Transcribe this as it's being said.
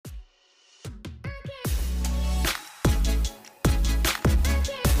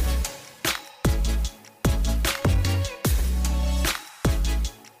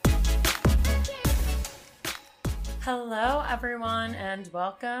Hello, everyone, and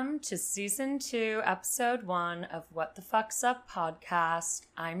welcome to Season 2, Episode 1 of What the Fuck's Up podcast.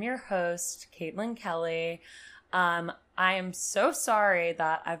 I'm your host, Caitlin Kelly. I am so sorry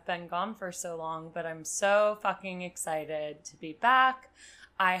that I've been gone for so long, but I'm so fucking excited to be back.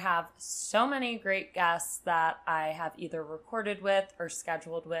 I have so many great guests that I have either recorded with or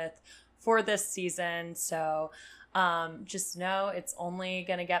scheduled with for this season, so just know it's only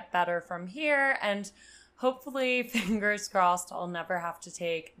going to get better from here, and hopefully, fingers crossed, I'll never have to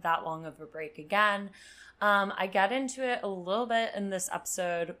take that long of a break again. I get into it a little bit in this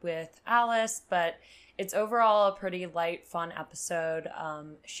episode with Alice, but it's overall a pretty light, fun episode.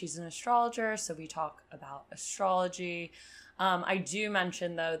 She's an astrologer, so we talk about astrology. I do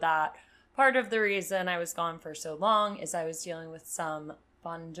mention, though, that part of the reason I was gone for so long is I was dealing with some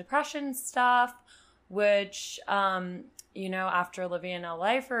fun depression stuff, which, after living in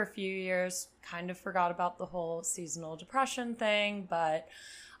LA for a few years, kind of forgot about the whole seasonal depression thing. But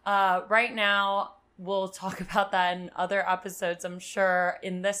right now, we'll talk about that in other episodes, I'm sure.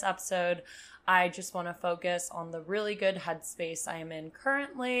 In this episode, I just want to focus on the really good headspace I am in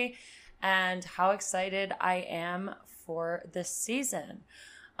currently and how excited I am for this season.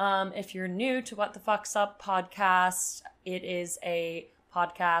 If you're new to What the Fuck's Up podcast, it is a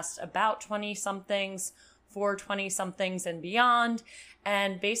podcast about 20-somethings for 20-somethings and beyond.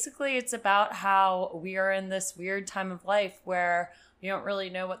 And basically it's about how we are in this weird time of life where we don't really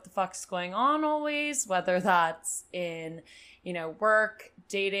know what the fuck's going on always, whether that's in, work,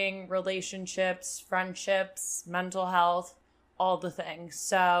 dating, relationships, friendships, mental health, all the things.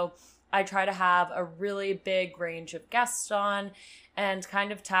 So I try to have a really big range of guests on and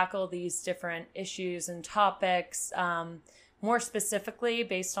kind of tackle these different issues and topics, more specifically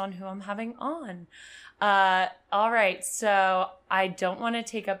based on who I'm having on. All right, so I don't want to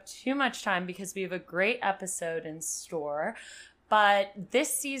take up too much time because we have a great episode in store. But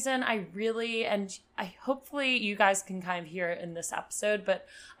this season, hopefully you guys can kind of hear it in this episode, but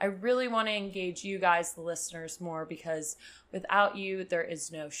I really want to engage you guys, the listeners, more because without you, there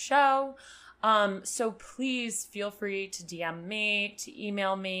is no show. So please feel free to DM me, to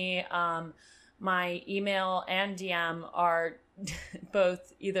email me. My email and DM are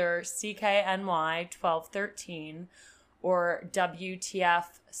both either CKNY1213 or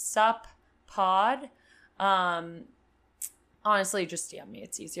WTFSupPod. Honestly, just DM me.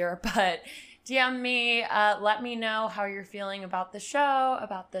 It's easier. But DM me. Let me know how you're feeling about the show,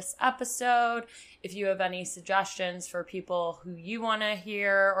 about this episode. If you have any suggestions for people who you want to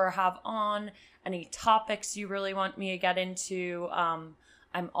hear or have on, any topics you really want me to get into, I'm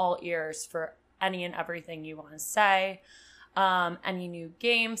all ears for any and everything you want to say. Any new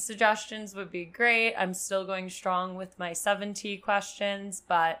game suggestions would be great. I'm still going strong with my 70 questions,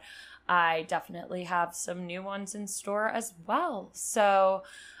 but I definitely have some new ones in store as well. So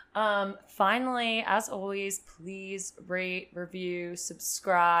finally, as always, please rate, review,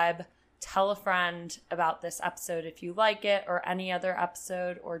 subscribe, tell a friend about this episode if you like it, or any other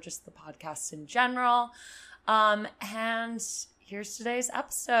episode, or just the podcast in general. And here's today's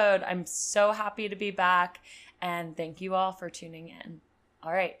episode. I'm so happy to be back, and thank you all for tuning in.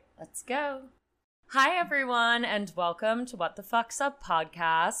 All right, let's go. Hi, everyone, and welcome to What the Fuck's Up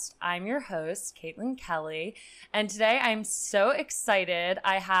podcast. I'm your host, Caitlin Kelly, and today I'm so excited.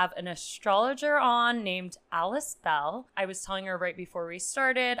 I have an astrologer on named Alice Bell. I was telling her right before we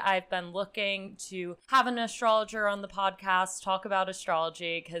started, I've been looking to have an astrologer on the podcast, talk about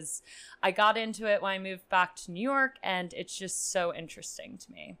astrology, because I got into it when I moved back to New York, and it's just so interesting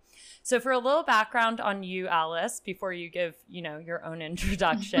to me. So for a little background on you, Alice, before you give, your own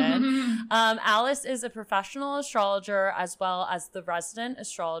introduction, Alice is a professional astrologer as well as the resident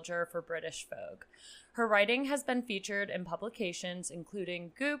astrologer for British Vogue. Her writing has been featured in publications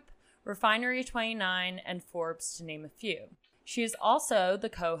including Goop, Refinery29, and Forbes, to name a few. She is also the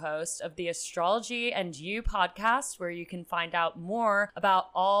co-host of the Astrology and You podcast, where you can find out more about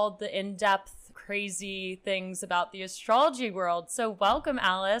all the in-depth, crazy things about the astrology world. So welcome,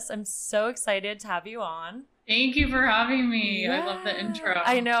 Alice. I'm so excited to have you on. Thank you for having me. Yeah. I love the intro.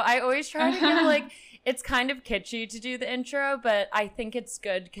 I know. I always try to get it's kind of kitschy to do the intro, but I think it's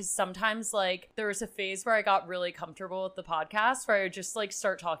good because sometimes there was a phase where I got really comfortable with the podcast where I would just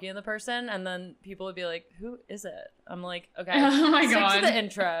start talking to the person and then people would be like, who is it? I'm like, okay, oh my God. To the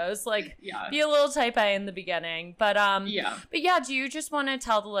intros, be a little type A in the beginning. But do you just want to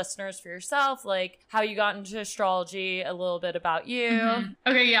tell the listeners for yourself, how you got into astrology, a little bit about you? Mm-hmm.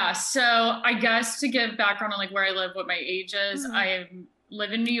 Okay. Yeah. So I guess to give background on where I live, what my age is, I am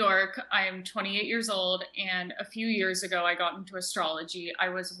live in New York. I am 28 years old, and a few years ago, I got into astrology. I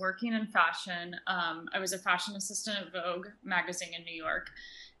was working in fashion. I was a fashion assistant at Vogue magazine in New York,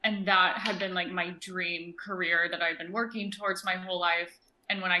 and that had been like my dream career that I'd been working towards my whole life.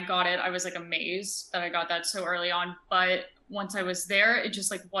 And when I got it, I was like amazed that I got that so early on. But once I was there, it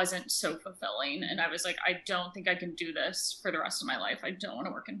just like wasn't so fulfilling. And I was like, I don't think I can do this for the rest of my life. I don't want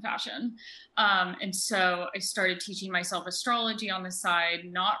to work in fashion. And so I started teaching myself astrology on the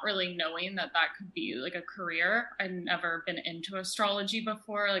side, not really knowing that that could be like a career. I'd never been into astrology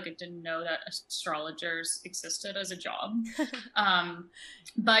before. Like I didn't know that astrologers existed as a job.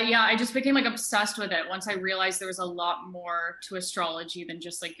 But yeah, I just became like obsessed with it once I realized there was a lot more to astrology than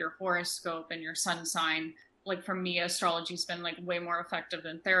just like your horoscope and your sun sign. Like for me, astrology's been like way more effective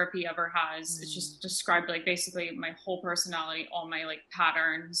than therapy ever has. It's just described like basically my whole personality, all my like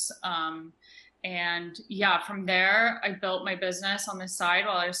patterns. And yeah, from there, I built my business on the side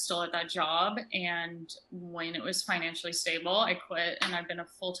while I was still at that job. And when it was financially stable, I quit, and I've been a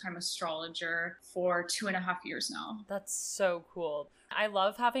full-time astrologer for 2.5 years now. That's so cool. I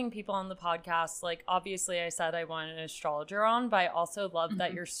love having people on the podcast. Like, obviously, I said I wanted an astrologer on, but I also love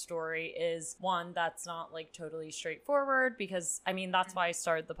that your story is one that's not like totally straightforward, because I mean, that's why I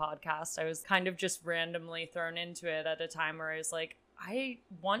started the podcast. I was kind of just randomly thrown into it at a time where I was like, I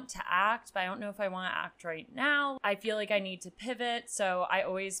want to act, but I don't know if I want to act right now. I feel like I need to pivot. So I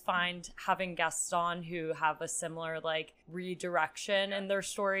always find having guests on who have a similar like redirection in their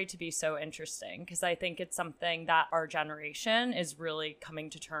story to be so interesting, because I think it's something that our generation is really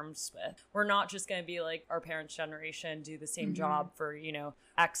coming to terms with. We're not just going to be like our parents' generation, do the same job for, you know,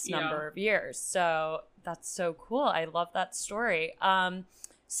 X number of years. So that's so cool. I love that story.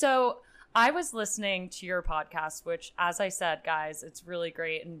 So I was listening to your podcast, which, as I said, guys, it's really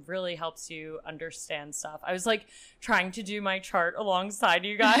great and really helps you understand stuff. I was like trying to do my chart alongside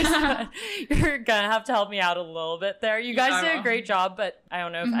you guys. You're going to have to help me out a little bit there. You guys did a great job, but I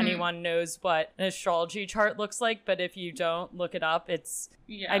don't know if anyone knows what an astrology chart looks like. But if you don't, look it up. It's,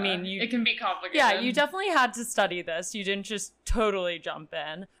 I mean, it can be complicated. Yeah, you definitely had to study this. You didn't just totally jump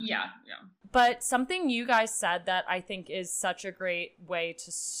in. Yeah. But something you guys said that I think is such a great way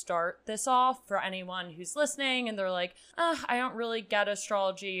to start this off for anyone who's listening and they're like, I don't really get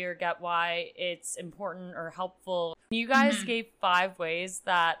astrology or get why it's important or helpful. You guys gave 5 ways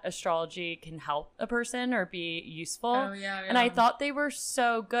that astrology can help a person or be useful. Oh, yeah. And I thought they were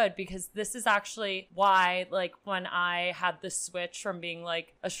so good, because this is actually why, like, when I had the switch from being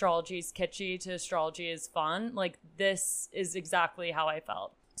like astrology is kitschy to astrology is fun, like this is exactly how I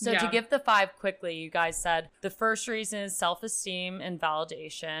felt. So to give the 5 quickly, you guys said the first reason is self-esteem and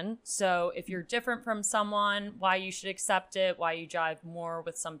validation. So if you're different from someone, why you should accept it, why you jive more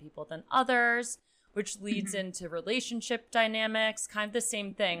with some people than others, which leads into relationship dynamics, kind of the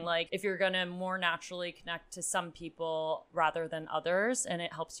same thing. Like if you're going to more naturally connect to some people rather than others, and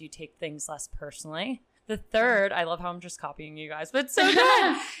it helps you take things less personally. The third, I love how I'm just copying you guys, but so good.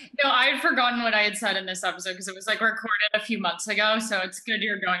 No, I had forgotten what I had said in this episode because it was like recorded a few months ago. So it's good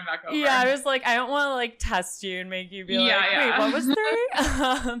you're going back over. Yeah, I was like, I don't want to like test you and make you be like, wait, what was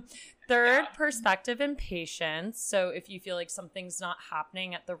 3? Third, perspective and patience. So if you feel like something's not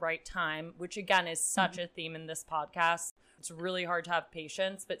happening at the right time, which again is such a theme in this podcast, it's really hard to have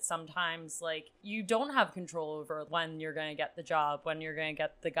patience, but sometimes like you don't have control over when you're going to get the job, when you're going to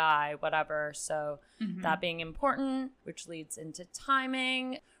get the guy, whatever. So that being important, which leads into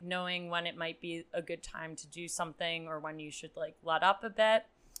timing, knowing when it might be a good time to do something or when you should like let up a bit.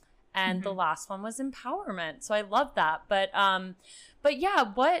 And the last one was empowerment. So I love that. But yeah,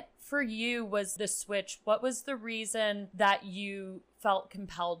 what for you was the switch? What was the reason that you felt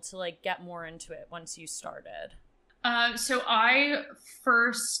compelled to like get more into it once you started? So I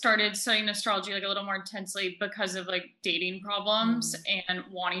first started studying astrology like a little more intensely because of like dating problems and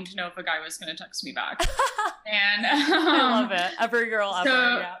wanting to know if a guy was going to text me back. And I love it. Every girl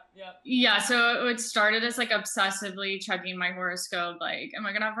ever. Yeah. So it started as like obsessively checking my horoscope. Like, am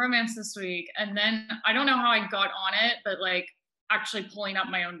I going to have romance this week? And then I don't know how I got on it, but like actually pulling up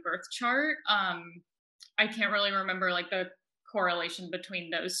my own birth chart. I can't really remember like the correlation between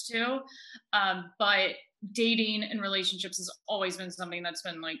those two. But dating and relationships has always been something that's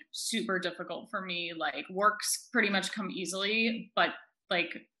been like super difficult for me. Like work's pretty much come easily, but like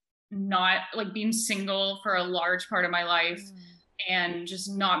not like being single for a large part of my life and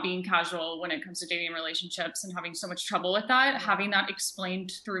just not being casual when it comes to dating relationships and having so much trouble with that. Having that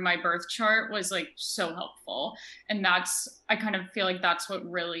explained through my birth chart was like so helpful. And that's, I kind of feel like that's what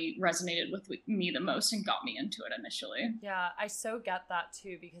really resonated with me the most and got me into it initially. Yeah, I so get that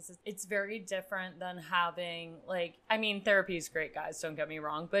too, because it's very different than having like, I mean, therapy is great, guys, don't get me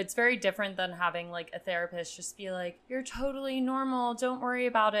wrong, but it's very different than having like a therapist just be like, you're totally normal, don't worry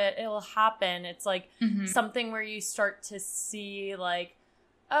about it, it'll happen. It's like something where you start to see like,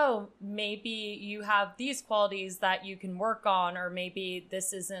 oh, maybe you have these qualities that you can work on, or maybe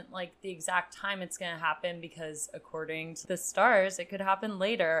this isn't like the exact time it's going to happen because according to the stars, it could happen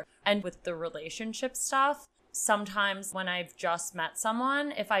later. And with the relationship stuff, sometimes when I've just met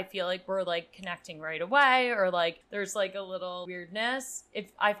someone, if I feel like we're like connecting right away or like there's like a little weirdness, if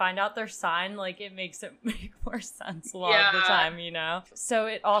I find out their sign, like it makes it make more sense a lot of the time, you know? So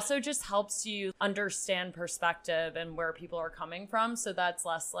it also just helps you understand perspective and where people are coming from. So that's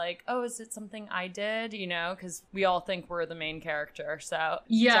less like, oh, is it something I did? You know, because we all think we're the main character. So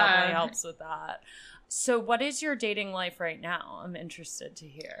it definitely helps with that. So what is your dating life right now? I'm interested to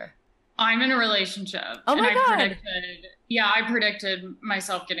hear. I'm in a relationship. Oh my God. I predicted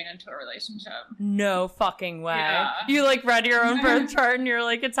myself getting into a relationship. No fucking way. Yeah. You like read your own birth chart and you're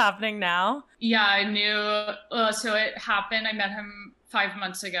like, it's happening now? Yeah, I knew. So it happened. I met him 5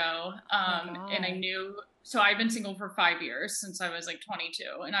 months ago. And I knew, so I've been single for 5 years since I was like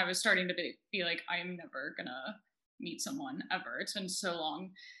 22. And I was starting to be like, I'm never gonna meet someone ever. It's been so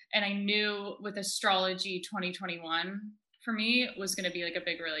long. And I knew with astrology 2021, for me, it was going to be like a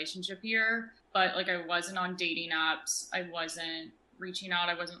big relationship year, but like I wasn't on dating apps. I wasn't reaching out.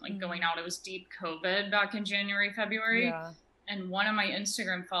 I wasn't like going out. It was deep COVID back in January, February. Yeah. And one of my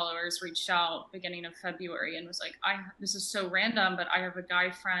Instagram followers reached out beginning of February and was like, this is so random, but I have a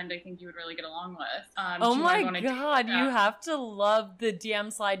guy friend I think you would really get along with. Oh my God, you have to love the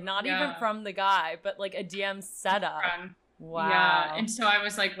DM slide, not even from the guy, but like a DM setup. Wow. Yeah. And so I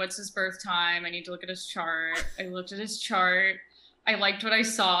was like, what's his birth time? I need to look at his chart. I looked at his chart. I liked what I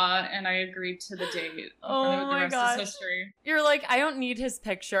saw and I agreed to the date. Oh my gosh. You're like, I don't need his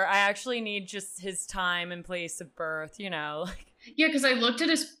picture. I actually need just his time and place of birth, you know. Yeah, because I looked at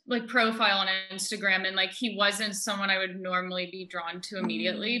his like profile on Instagram and like he wasn't someone I would normally be drawn to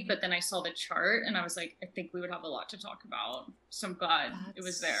immediately, but then I saw the chart and I was like, I think we would have a lot to talk about. So I'm glad it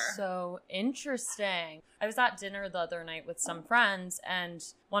was there. So interesting. I was at dinner the other night with some friends and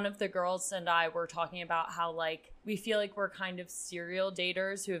one of the girls and I were talking about how like we feel like we're kind of serial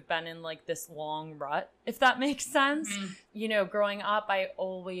daters who have been in like this long rut, if that makes sense. You know, growing up, I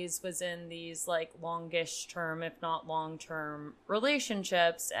always was in these like longish term, if not long term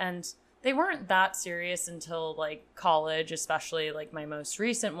relationships. And they weren't that serious until like college, especially like my most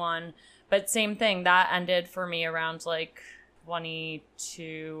recent one. But same thing, that ended for me around like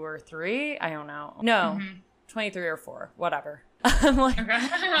 22 or 3. I don't know. No, 23 or 4, whatever. I'm like,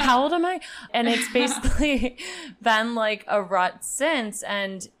 how old am I? And it's basically been like a rut since.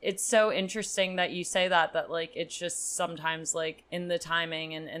 And it's so interesting that you say that like it's just sometimes like in the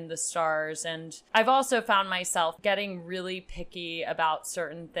timing and in the stars. And I've also found myself getting really picky about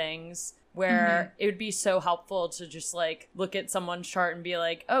certain things where it would be so helpful to just like look at someone's chart and be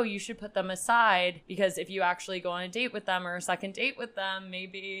like, oh, you should put them aside because if you actually go on a date with them or a second date with them,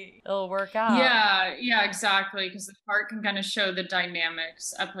 maybe it'll work out. Yeah, exactly. Because the chart can kind of show the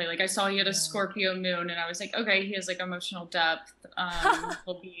dynamics at play. Like I saw he had a Scorpio moon and I was like, okay, he has like emotional depth.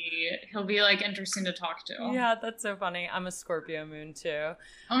 He'll be like interesting to talk to. Yeah, that's so funny. I'm a Scorpio moon too.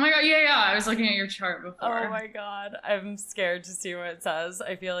 Oh my God. Yeah. I was looking at your chart before. Oh my God. I'm scared to see what it says.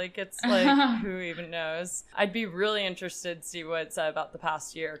 I feel like it's like, who even knows? I'd be really interested to see what it said about the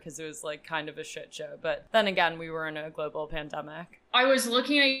past year because it was like kind of a shit show. But then again, we were in a global pandemic. I was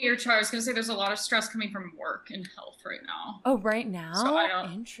looking at your chart. I was going to say there's a lot of stress coming from work and health right now. Oh, right now?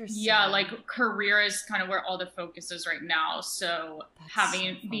 So interesting. Yeah, like career is kind of where all the focus is right now. So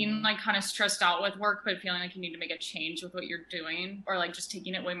being like kind of stressed out with work, but feeling like you need to make a change with what you're doing or like just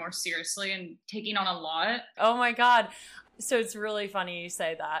taking it way more seriously and taking on a lot. Oh my God. So it's really funny you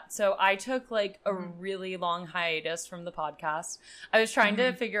say that. So I took like a really long hiatus from the podcast. I was trying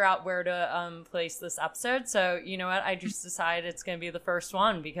to figure out where to place this episode. So you know what? I just decided it's going to be the first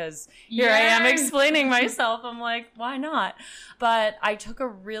one because here I am explaining myself. I'm like, why not? But I took a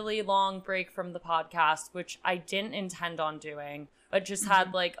really long break from the podcast, which I didn't intend on doing, but just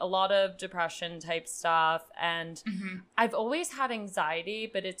had like a lot of depression type stuff. And I've always had anxiety,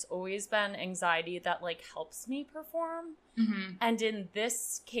 but it's always been anxiety that like helps me perform. And in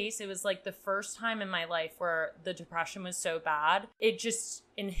this case, it was like the first time in my life where the depression was so bad, it just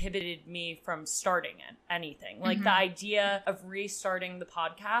inhibited me from starting anything. Like the idea of restarting the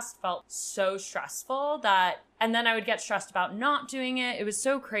podcast felt so stressful that, and then I would get stressed about not doing it. It was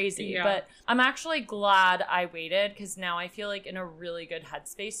so crazy. Yeah. But I'm actually glad I waited because now I feel like in a really good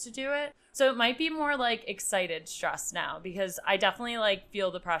headspace to do it. So it might be more like excited stress now because I definitely like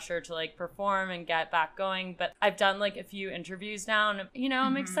feel the pressure to like perform and get back going. But I've done like a few interviews now and, you know,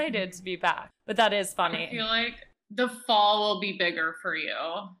 I'm excited to be back. But that is funny. I feel like the fall will be bigger for you.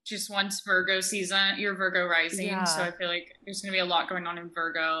 Just once Virgo season, you're Virgo rising. Yeah. So I feel like there's going to be a lot going on in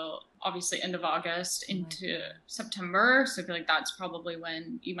Virgo, obviously end of August into September. So I feel like that's probably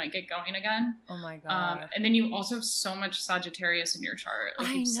when you might get going again. Oh my God. And then you also have so much Sagittarius in your chart.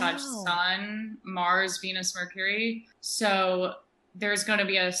 Like you Sag Sun, Mars, Venus, Mercury. So there's going to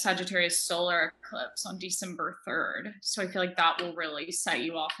be a Sagittarius solar eclipse on December 3rd. So I feel like that will really set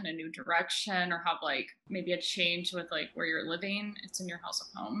you off in a new direction or have like maybe a change with like where you're living. It's in your house of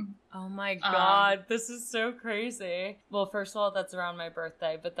home. Oh my God. This is so crazy. Well, first of all, that's around my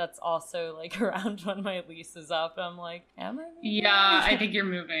birthday, but that's also like around when my lease is up. I'm like, am I moving? Yeah, I think you're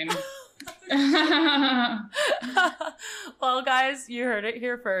moving. Well, guys, you heard it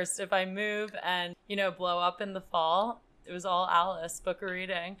here first. If I move and, you know, blow up in the fall, it was all Alice, book a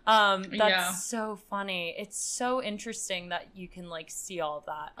reading. That's so funny. It's so interesting that you can like see all of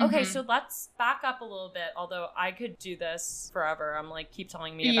that. Okay, so let's back up a little bit, although I could do this forever. I'm like, keep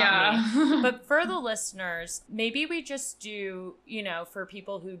telling me about me. But for the listeners, maybe we just do, you know, for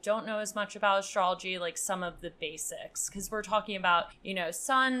people who don't know as much about astrology, like some of the basics. Because we're talking about, you know,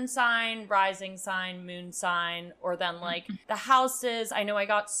 sun sign, rising sign, moon sign, or then like the houses. I know I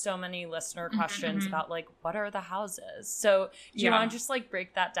got so many listener questions about like, what are the houses? So do you want to just like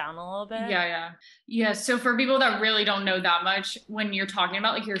break that down a little bit? Yeah. So for people that really don't know that much, when you're talking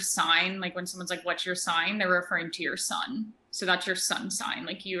about like your sign, like when someone's like, what's your sign? They're referring to your sun. So that's your sun sign.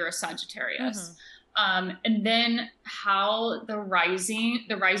 Like you're a Sagittarius. And then how the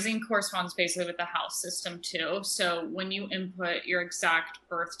rising corresponds basically with the house system too. So when you input your exact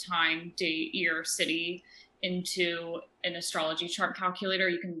birth time, date, year, city into an astrology chart calculator,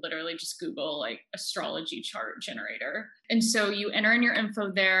 you can literally just Google like astrology chart generator. And so you enter in your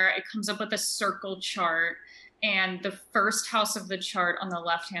info there, it comes up with a circle chart, and the first house of the chart on the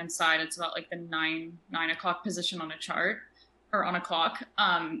left-hand side, it's about like the 9 o'clock position on a chart or on a clock.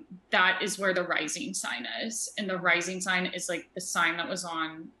 That is where the rising sign is. And the rising sign is like the sign that was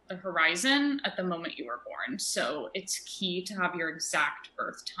on the horizon at the moment you were born. So it's key to have your exact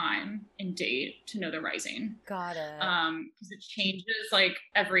birth time and date to know the rising. Got it. Because it changes like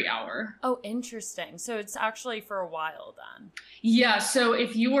every hour. Oh, interesting. So it's actually for a while then. Yeah. So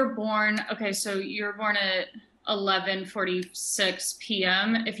if you were born, so you were born at 11:46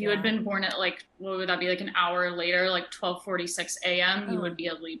 p.m. If you had been born at like, what would that be, like an hour later, like 12:46 a.m., you would be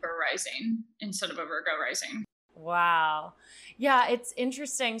a Libra rising instead of a Virgo rising. Wow. Yeah, it's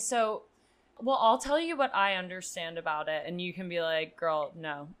interesting. So, well, I'll tell you what I understand about it, and you can be like, girl,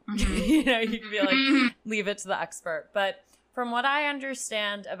 no. You know, you can be like, leave it to the expert. But from what I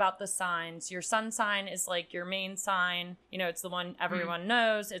understand about the signs, your sun sign is like your main sign. You know, it's the one everyone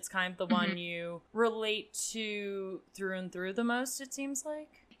knows. It's kind of the one you relate to through and through the most, it seems like.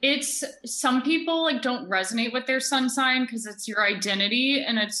 It's some people like don't resonate with their sun sign because it's your identity,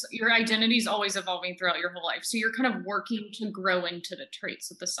 and it's your identity is always evolving throughout your whole life. So you're kind of working to grow into the traits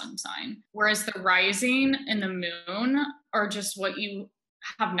of the sun sign. Whereas the rising and the moon are just what you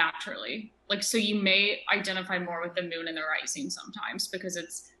have naturally. Like, so you may identify more with the moon and the rising sometimes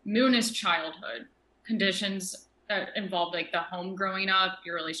because moon is childhood conditions that involve like the home growing up,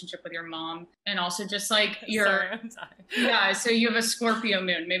 your relationship with your mom, and also just like so you have a Scorpio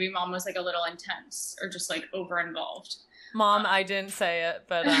moon. Maybe mom was like a little intense or just like over involved. Mom, I didn't say it,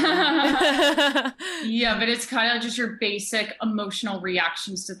 but yeah, but it's kind of just your basic emotional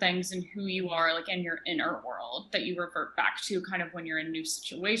reactions to things and who you are like in your inner world that you revert back to kind of when you're in new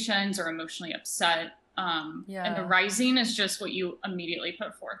situations or emotionally upset. And the rising is just what you immediately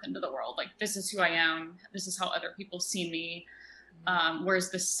put forth into the world. Like, this is who I am. This is how other people see me.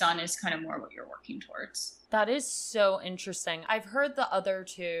 Whereas the sun is kind of more what you're working towards. That is so interesting. I've heard the other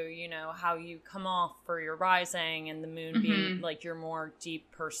two, you know, how you come off for your rising and the moon being like your more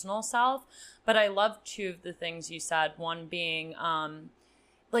deep personal self. But I love two of the things you said. One being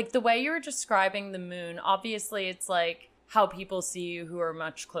like the way you were describing the moon. Obviously, it's like how people see you who are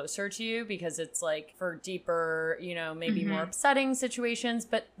much closer to you because it's like for deeper, you know, maybe more upsetting situations.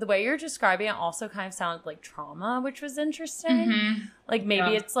 But the way you're describing it also kind of sounded like trauma, which was interesting. Like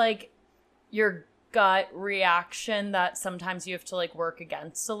maybe it's like you're gut reaction that sometimes you have to like work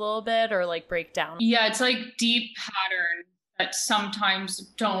against a little bit or like break down? Yeah, it's like deep pattern that sometimes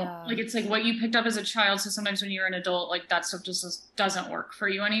don't like, it's like what you picked up as a child. So sometimes when you're an adult, like that stuff just doesn't work for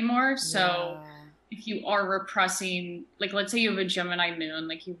you anymore. So if you are repressing, like let's say you have a Gemini moon,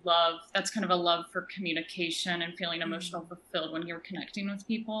 like you love, that's kind of a love for communication and feeling emotional fulfilled when you're connecting with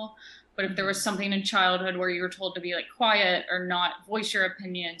people. But if there was something in childhood where you were told to be like quiet or not voice your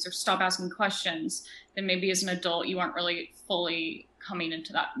opinions or stop asking questions, then maybe as an adult you aren't really fully coming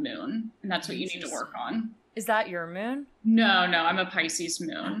into that moon. And that's what you need to work on. Is that your moon? No, I'm a Pisces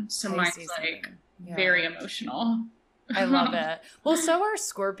moon. So mine's like very emotional. I love it. Well, so are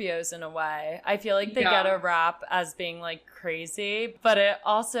Scorpios in a way. I feel like they get a rap as being like crazy, but it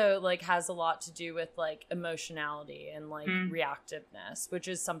also like has a lot to do with like emotionality and like reactiveness, which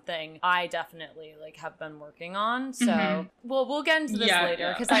is something I definitely like have been working on. So we'll get into this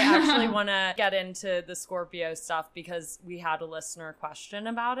later because I actually want to get into the Scorpio stuff because we had a listener question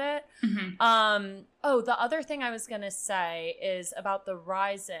about it. The other thing I was going to say is about the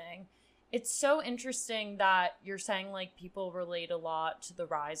rising. It's so interesting that you're saying like people relate a lot to the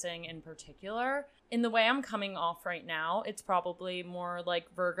rising in particular. In the way I'm coming off right now, it's probably more like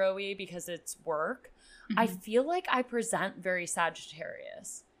Virgo-y because it's work. I feel like I present very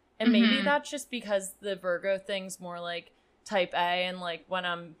Sagittarius. And maybe that's just because the Virgo thing's more like type A, and like when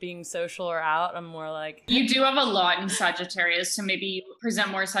I'm being social or out, I'm more like... You do have a lot in Sagittarius, so maybe you present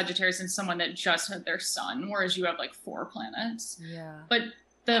more Sagittarius than someone that just had their sun, whereas you have like 4 planets. Yeah. But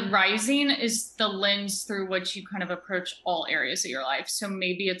the rising is the lens through which you kind of approach all areas of your life. So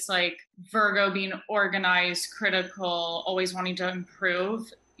maybe it's like Virgo being organized, critical, always wanting to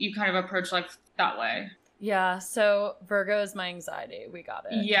improve. You kind of approach life that way. Yeah, so Virgo is my anxiety. We got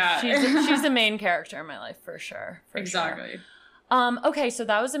it. Yeah. She's the main character in my life for sure. Exactly. Okay, so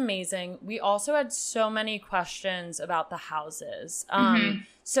that was amazing. We also had so many questions about the houses.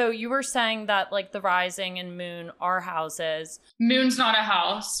 So you were saying that like the rising and moon are houses. Moon's not a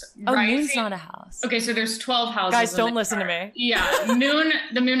house. Oh, moon's not a house. Okay, so there's 12 houses. Guys, don't listen to me. Yeah,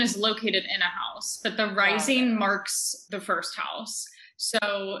 the moon is located in a house, but the rising marks the first house.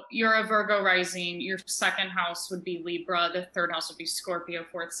 So you're a Virgo rising, your second house would be Libra, the third house would be Scorpio,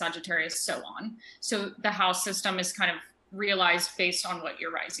 fourth Sagittarius, so on. So the house system is kind of realized based on what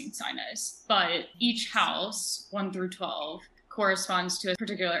your rising sign is. But each house, 1 through 12, corresponds to a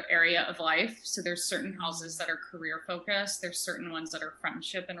particular area of life. So there's certain houses that are career focused. There's certain ones that are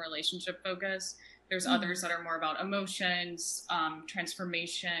friendship and relationship focused. There's others that are more about emotions,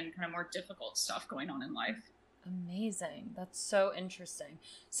 transformation, kind of more difficult stuff going on in life. Amazing. That's so interesting.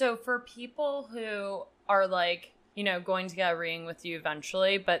 So for people who are like, you know, going to get a reading with you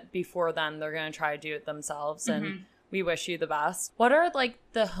eventually, but before then they're going to try to do it themselves, and we wish you the best. What are like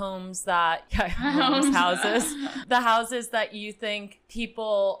the houses, the houses that you think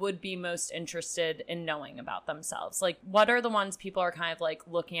people would be most interested in knowing about themselves? Like what are the ones people are kind of like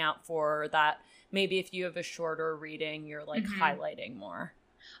looking out for that maybe if you have a shorter reading, you're like highlighting more?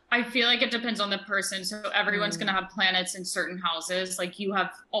 I feel like it depends on the person. So everyone's going to have planets in certain houses. Like you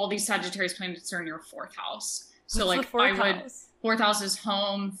have all these Sagittarius planets are in your 4th house. So what's like fourth house is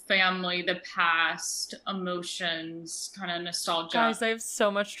home, family, the past, emotions, kind of nostalgia. Guys, I have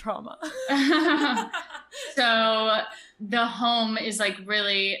so much trauma. So the home is like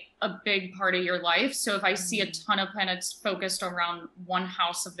really a big part of your life. So if I see a ton of planets focused around one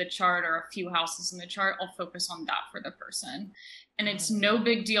house of the chart or a few houses in the chart, I'll focus on that for the person. And it's no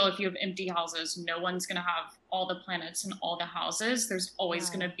big deal if you have empty houses. No one's going to have all the planets in all the houses. There's always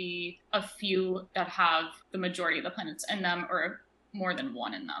going to be a few that have the majority of the planets in them or more than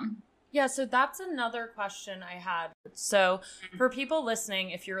one in them. Yeah, so that's another question I had. So for people listening,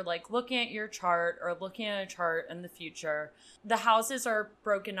 if you're like looking at your chart or looking at a chart in the future, the houses are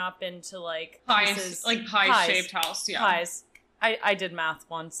broken up into like pies, like pie-shaped house. Yeah. Pies. I did math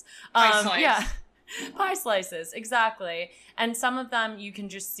once. Pie slice. Yeah. Pie slices, exactly. And some of them you can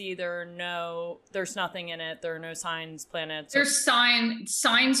just see there's nothing in it. There are no signs, planets. There's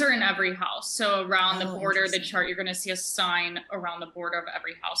signs are in every house. So around the border of the chart, you're going to see a sign around the border of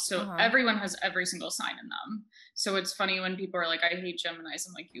every house. So everyone has every single sign in them. So it's funny when people are like, I hate Geminis.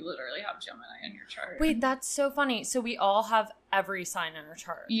 I'm like, you literally have Gemini in your chart. Wait, that's so funny. So we all have every sign in our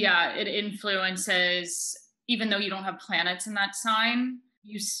chart. Yeah, it influences, even though you don't have planets in that sign,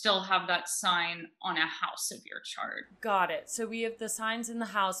 you still have that sign on a house of your chart. Got it. So we have the signs in the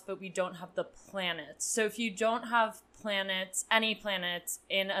house, but we don't have the planets. So if you don't have planets, any planets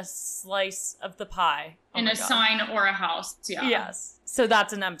in a slice of the pie. In a sign or a house, yeah. Yes. So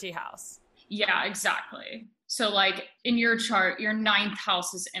that's an empty house. Yeah, exactly. So like in your chart, your ninth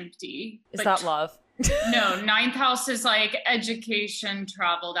house is empty. Is that love? No, ninth house is like education,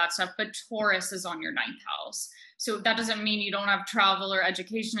 travel, that stuff. But Taurus is on your ninth house. So that doesn't mean you don't have travel or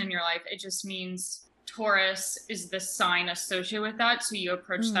education in your life. It just means Taurus is the sign associated with that. So you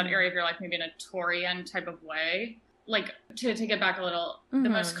approach that area of your life maybe in a Taurian type of way. Like, to take it back a little, the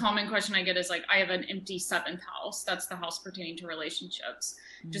most common question I get is like, I have an empty seventh house. That's the house pertaining to relationships.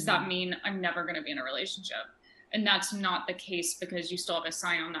 Does that mean I'm never going to be in a relationship? And that's not the case, because you still have a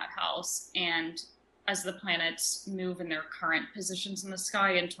sign on that house. And as the planets move in their current positions in the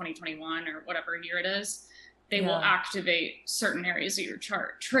sky in 2021 or whatever year it is, they will activate certain areas of your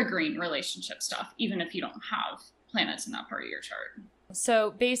chart, triggering relationship stuff, even if you don't have planets in that part of your chart.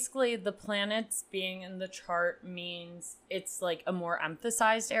 So basically the planets being in the chart means it's like a more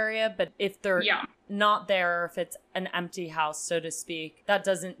emphasized area, but if they're not there, if it's an empty house, so to speak, that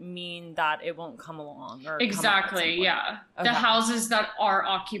doesn't mean that it won't come along. Or exactly, yeah. Okay. The houses that are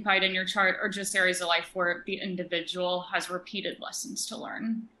occupied in your chart are just areas of life where the individual has repeated lessons to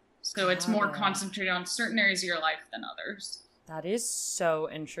learn. So it's more concentrated on certain areas of your life than others. That is so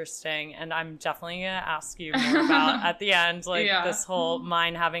interesting. And I'm definitely going to ask you more about at the end, like this whole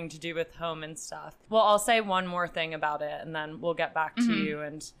mine having to do with home and stuff. Well, I'll say one more thing about it and then we'll get back to you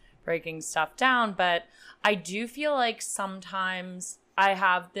and breaking stuff down. But I do feel like sometimes I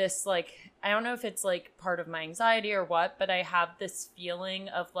have this, like, I don't know if it's like part of my anxiety or what, but I have this feeling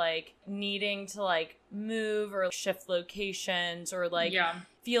of like needing to like move or shift locations or like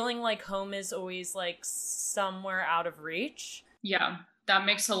feeling like home is always like somewhere out of reach. Yeah, that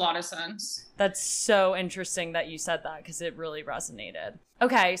makes a lot of sense. That's so interesting that you said that, because it really resonated.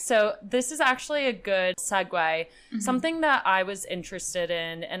 Okay, so this is actually a good segue. Something that I was interested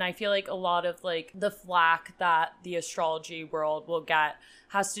in, and I feel like a lot of like the flack that the astrology world will get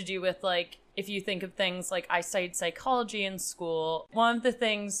has to do with like, if you think of things like I studied psychology in school, one of the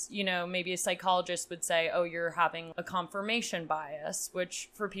things, you know, maybe a psychologist would say, oh, you're having a confirmation bias, which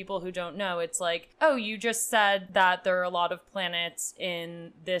for people who don't know, it's like, oh, you just said that there are a lot of planets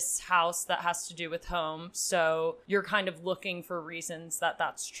in this house that has to do with home. So you're kind of looking for reasons that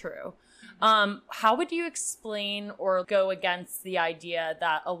that's true. How would you explain or go against the idea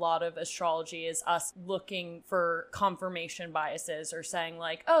that a lot of astrology is us looking for confirmation biases or saying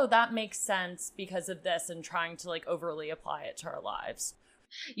like, oh, that makes sense because of this, and trying to like overly apply it to our lives?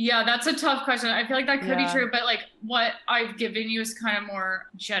 Yeah, that's a tough question. I feel like that could be true, but like what I've given you is kind of more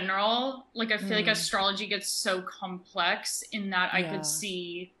general. Like I feel like astrology gets so complex in that I could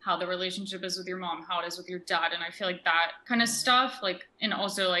see how the relationship is with your mom, how it is with your dad. And I feel like that kind of stuff, like, and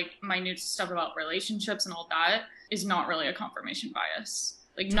also like minute stuff about relationships and all that is not really a confirmation bias.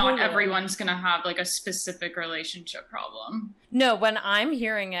 Like not everyone's going to have like a specific relationship problem. No, when I'm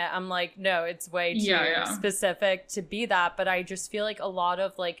hearing it, I'm like, no, it's way too specific to be that. But I just feel like a lot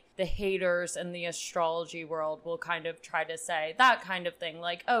of like the haters in the astrology world will kind of try to say that kind of thing.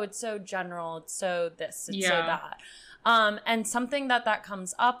 Like, oh, it's so general. It's so this, it's so that. And something that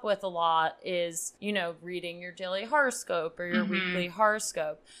comes up with a lot is, you know, reading your daily horoscope or your weekly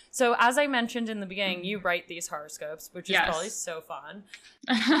horoscope. So as I mentioned in the beginning, you write these horoscopes, which is probably so fun.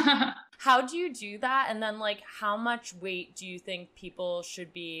 How do you do that? And then like, how much weight do you think people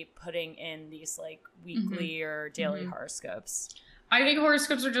should be putting in these like weekly or daily horoscopes? I think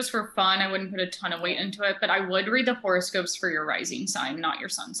horoscopes are just for fun. I wouldn't put a ton of weight into it, but I would read the horoscopes for your rising sign, not your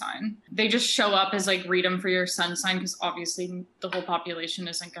sun sign. They just show up as like, read them for your sun sign, because obviously the whole population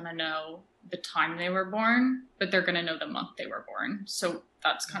isn't going to know the time they were born, but they're going to know the month they were born. So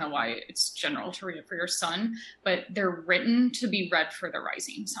that's kind of why it's general to read it for your sun, but they're written to be read for the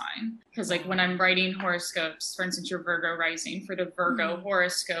rising sign. Because like when I'm writing horoscopes, for instance, your Virgo rising, for the Virgo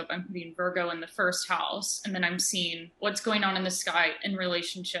horoscope, I'm putting Virgo in the first house, and then I'm seeing what's going on in the sky in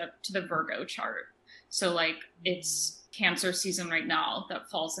relationship to the Virgo chart. So like it's Cancer season right now that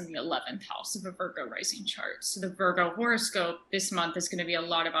falls in the 11th house of a Virgo rising chart. So the Virgo horoscope this month is going to be a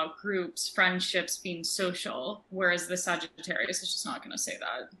lot about groups, friendships, being social, whereas the Sagittarius is just not going to say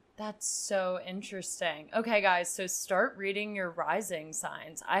that. That's so interesting. Okay, guys, so start reading your rising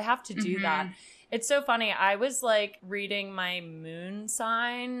signs. I have to do that. It's so funny. I was like reading my moon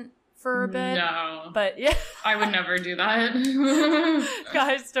sign for a bit. No. But yeah. I would never do that.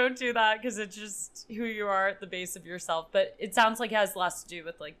 Guys, don't do that, because it's just who you are at the base of yourself. But it sounds like it has less to do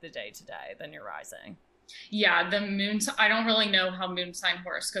with like the day to day than your rising. Yeah, the moon. I don't really know how moon sign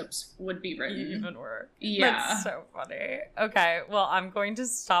horoscopes would be written. Even work. Yeah. That's so funny. Okay, well, I'm going to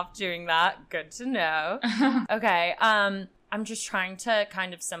stop doing that. Good to know. Okay. I'm just trying to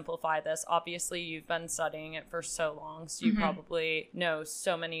kind of simplify this. Obviously, you've been studying it for so long, so you probably know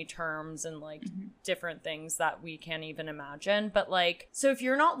so many terms and like different things that we can't even imagine. But like, so if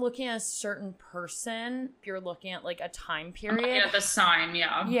you're not looking at a certain person, if you're looking at like a time period. Yeah, the sign,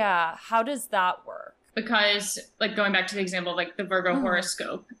 yeah. Yeah. How does that work? Because like going back to the example of like the Virgo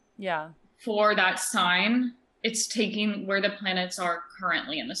horoscope. Yeah. For that sign, it's taking where the planets are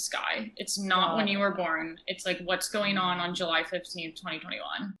currently in the sky. It's not when you were born. It's like what's going on July 15th,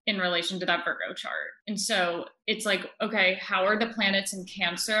 2021 in relation to that Virgo chart. And so it's like, okay, how are the planets in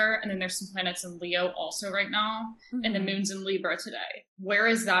Cancer? And then there's some planets in Leo also right now. And the moon's in Libra today. Where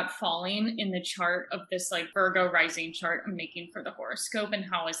is that falling in the chart of this like Virgo rising chart I'm making for the horoscope? And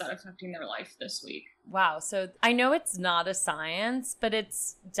how is that affecting their life this week? Wow. So I know it's not a science, but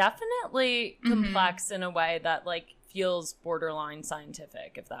it's definitely complex in a way that like feels borderline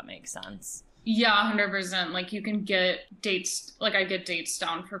scientific, if that makes sense. Yeah, 100%. Like you can get dates, like I get dates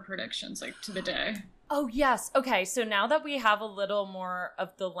down for predictions, like to the day. Oh, yes. Okay. So now that we have a little more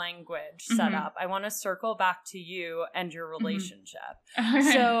of the language set up, I want to circle back to you and your relationship.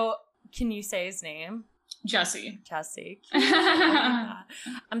 So can you say his name? Jesse.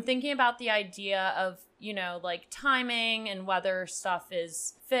 I'm thinking about the idea of, you know, like timing and whether stuff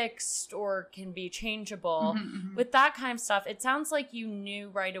is fixed or can be changeable. With that kind of stuff, it sounds like you knew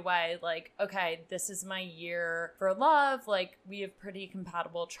right away, like, okay, this is my year for love. Like, we have pretty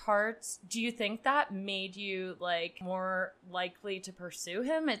compatible charts. Do you think that made you like more likely to pursue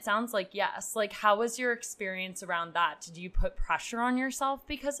him? It sounds like yes. Like, how was your experience around that? Did you put pressure on yourself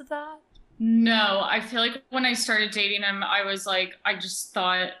because of that? No, I feel like when I started dating him, I was like, I just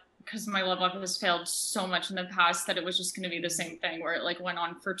thought, because my love life has failed so much in the past, that it was just going to be the same thing where it like went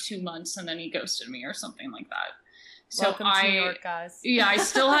on for 2 months and then he ghosted me or something like that. So welcome to New York, guys. Yeah, I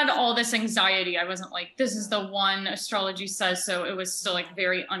still had all this anxiety. I wasn't like, this is the one, astrology says so. It was still like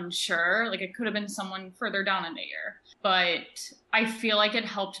very unsure. Like it could have been someone further down in the year. But I feel like it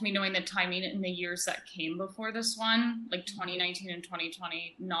helped me knowing the timing in the years that came before this one, like 2019 and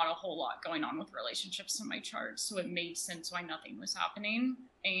 2020, not a whole lot going on with relationships in my chart. So it made sense why nothing was happening.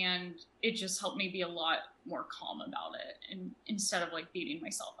 And it just helped me be a lot more calm about it. And instead of like beating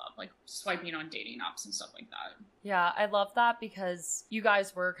myself up, like swiping on dating apps and stuff like that. Yeah, I love that because you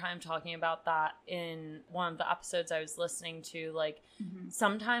guys were kind of talking about that in one of the episodes I was listening to. Like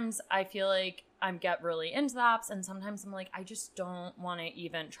sometimes I feel like I get really into the apps and sometimes I'm like, I just don't want to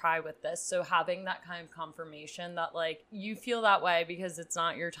even try with this. So having that kind of confirmation that like you feel that way because it's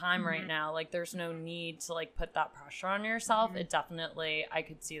not your time right now, like there's no need to like put that pressure on yourself. It definitely, I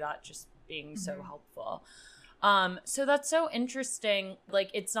could see that just being so helpful. So that's so interesting. Like,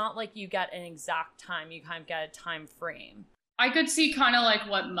 it's not like you get an exact time, you kind of get a time frame. I could see kind of like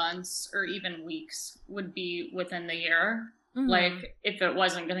what months or even weeks would be within the year. Like if it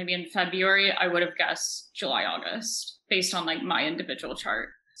wasn't going to be in February, I would have guessed July, August based on like my individual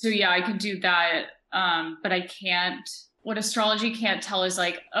chart. So yeah, I could do that. But I can't, what astrology can't tell is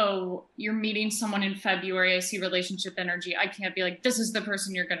like, oh, you're meeting someone in February. I see relationship energy. I can't be like, this is the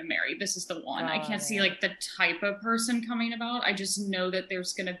person you're going to marry. This is the one. I can't see like the type of person coming about. I just know that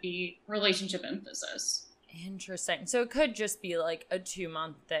there's going to be relationship emphasis. Interesting. So it could just be like a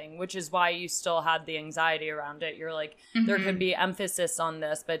 2-month thing, which is why you still had the anxiety around it. You're like, there could be emphasis on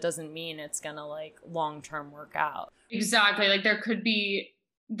this, but it doesn't mean it's going to like long-term work out. Exactly. Like there could be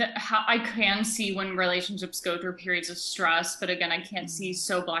I can see when relationships go through periods of stress, but again, I can't see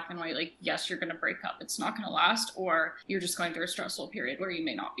so black and white, like, yes, you're going to break up. It's not going to last, or you're just going through a stressful period where you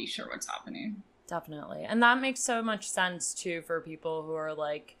may not be sure what's happening. Definitely. And that makes so much sense too for people who are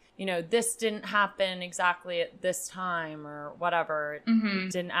like, you know, this didn't happen exactly at this time or whatever.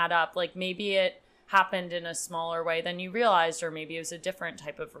 It didn't add up. Like maybe it happened in a smaller way than you realized, or maybe it was a different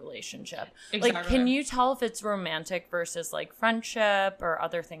type of relationship. Exactly. Like, can you tell if it's romantic versus like friendship or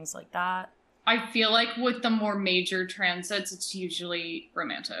other things like that? I feel like with the more major transits, it's usually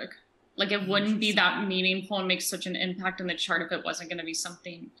romantic. Like it wouldn't be that meaningful and make such an impact in the chart if it wasn't going to be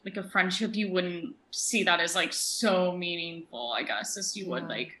something like a friendship. You wouldn't see that as like so meaningful, I guess, as you would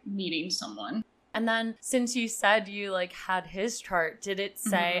like meeting someone. And then since you said you like had his chart, did it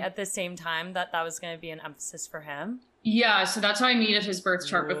say at the same time that that was going to be an emphasis for him? Yeah, so that's why I needed his birth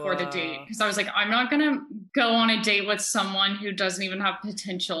chart before the date. Because I was like, I'm not going to go on a date with someone who doesn't even have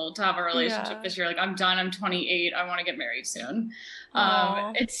potential to have a relationship this year. Like, I'm done. I'm 28. I want to get married soon.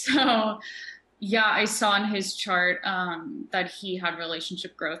 And so, yeah, I saw in his chart that he had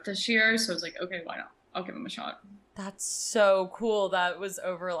relationship growth this year. So I was like, okay, why not? I'll give him a shot. That's so cool that was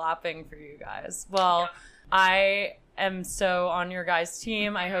overlapping for you guys. Well, I am so on your guys'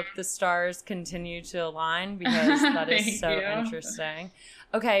 team. I hope the stars continue to align because that is so interesting.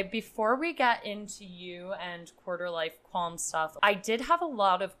 Okay, before we get into you and quarter life qualm stuff, I did have a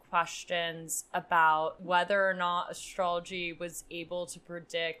lot of questions about whether or not astrology was able to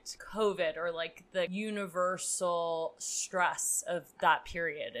predict COVID or like the universal stress of that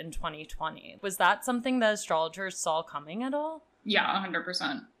period in 2020. Was that something that astrologers saw coming at all? Yeah,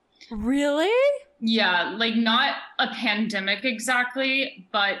 100%. Really? Yeah, like not a pandemic exactly,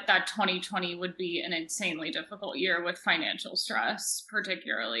 but that 2020 would be an insanely difficult year with financial stress,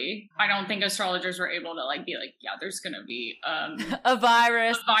 particularly. I don't think astrologers were able to like be like, yeah, there's going to be a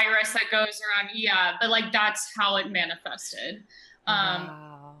virus that goes around. Yeah, but like that's how it manifested.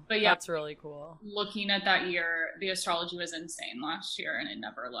 Wow. But yeah, that's really cool. Looking at that year, the astrology was insane last year and it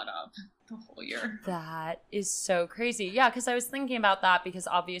never let up the whole year. That is so crazy. Yeah, because I was thinking about that because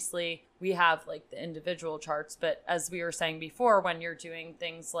obviously we have like the individual charts, but as we were saying before, when you're doing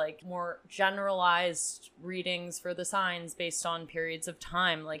things like more generalized readings for the signs based on periods of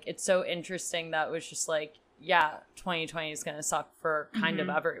time, like it's so interesting that it was just like, yeah, 2020 is going to suck for kind of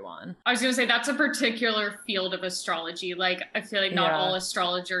everyone. I was going to say that's a particular field of astrology. Like, I feel like not all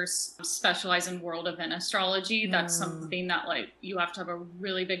astrologers specialize in world event astrology. That's something that like you have to have a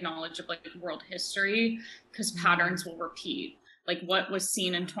really big knowledge of like world history because patterns will repeat. Like what was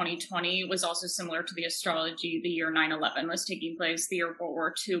seen in 2020 was also similar to the astrology the year 9/11 was taking place, the year World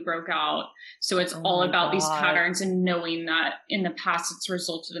War II broke out. So it's all about these patterns and knowing that in the past it's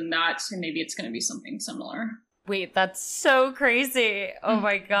resulted in that. So maybe it's going to be something similar. Wait, that's so crazy. Oh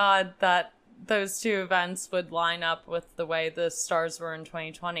my God, that those two events would line up with the way the stars were in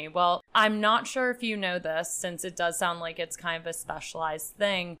 2020. Well, I'm not sure if you know this, since it does sound like it's kind of a specialized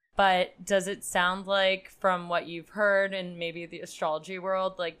thing, but does it sound like from what you've heard in maybe the astrology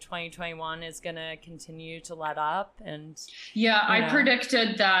world, like 2021 is going to continue to let up? And yeah, I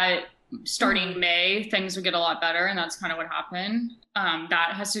predicted that starting May, things would get a lot better. And that's kind of what happened.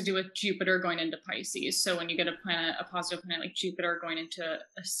 That has to do with Jupiter going into Pisces. So when you get a planet, a positive planet like Jupiter going into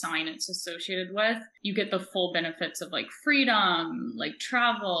a sign it's associated with, you get the full benefits of like freedom, like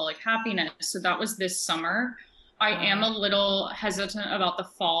travel, like happiness. So that was this summer. I am a little hesitant about the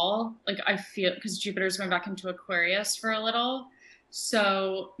fall. Like I feel, because Jupiter's going back into Aquarius for a little.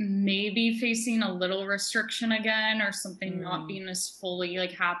 So maybe facing a little restriction again or something not being as fully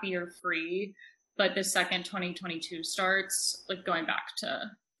like happy or free. But the second 2022 starts, like going back to,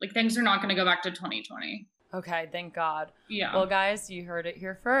 like things are not going to go back to 2020. Okay, thank God. Yeah. Well, guys, you heard it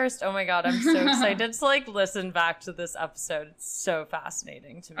here first. Oh my God, I'm so excited to like listen back to this episode. It's so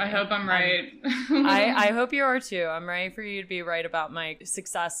fascinating to me. I hope I'm right. I hope you are too. I'm ready for you to be right about my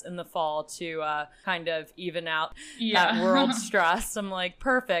success in the fall to kind of even out that world stress. I'm like,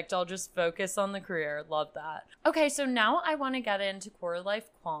 perfect. I'll just focus on the career. Love that. Okay, so now I want to get into quarter life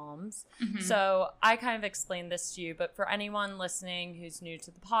qualms. So I kind of explained this to you, but for anyone listening who's new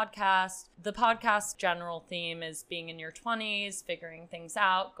to the podcast general theme is being in your 20s, figuring things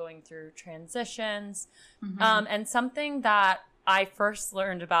out, going through transitions. And something that I first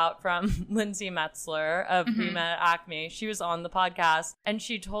learned about from Lindsay Metzler of We Met at Acme. She was on the podcast and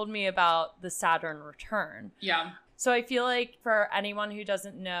she told me about the Saturn return. Yeah. So I feel like for anyone who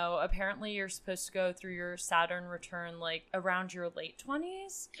doesn't know, apparently you're supposed to go through your Saturn return like around your late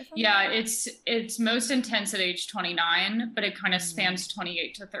 20s. Yeah, it's most intense at age 29, but it kind of spans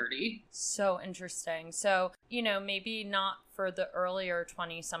 28 to 30. So interesting. So, you know, maybe not for the earlier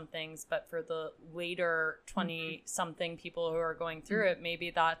 20-somethings, but for the later 20-something people who are going through it, maybe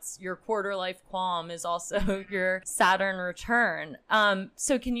that's your quarter life qualm is also your Saturn return.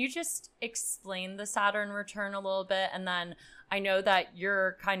 So can you just explain the Saturn return a little bit? And then I know that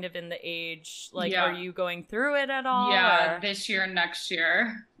you're kind of in the age, like, are you going through it at all? Yeah, this year and next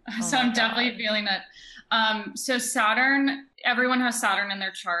year. So I'm definitely feeling that. So Saturn, everyone has Saturn in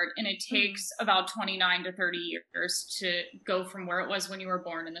their chart, and it takes about 29 to 30 years to go from where it was when you were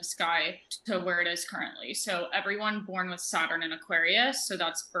born in the sky to where it is currently. So everyone born with Saturn in Aquarius, so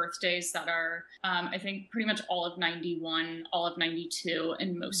that's birthdays that are, I think pretty much all of 91, all of 92,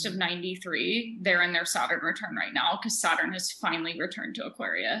 and most of 93, they're in their Saturn return right now because Saturn has finally returned to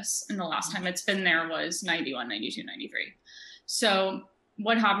Aquarius. And the last time it's been there was 91, 92, 93. So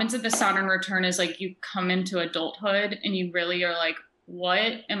what happens at the Saturn return is like you come into adulthood and you really are like,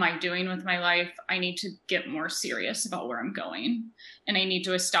 what am I doing with my life? I need to get more serious about where I'm going and I need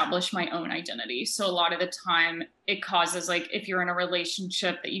to establish my own identity. So a lot of the time it causes like if you're in a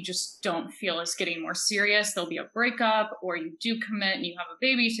relationship that you just don't feel is getting more serious, there'll be a breakup, or you do commit and you have a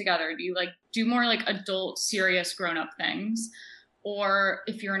baby together. Do you like do more like adult, serious, grown-up things? or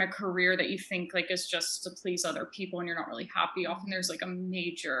if you're in a career that you think like is just to please other people and you're not really happy, often there's like a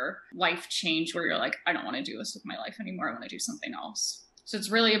major life change where you're like, I don't want to do this with my life anymore. I want to do something else. So it's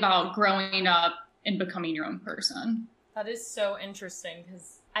really about growing up and becoming your own person. That is so interesting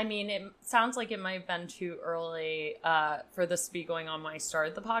because, I mean, it sounds like it might have been too early for this to be going on when I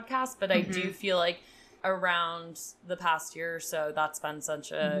started the podcast, but I do feel like around the past year or so, that's been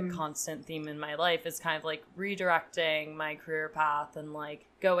such a constant theme in my life, is kind of like redirecting my career path and like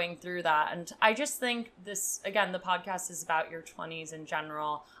going through that. And I just think this, again, the podcast is about your 20s in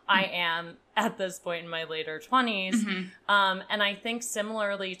general. I am at this point in my later 20s. And I think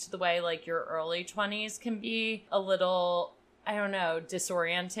similarly to the way like your early 20s can be a little, I don't know,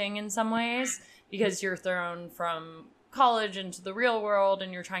 disorienting in some ways because you're thrown from college into the real world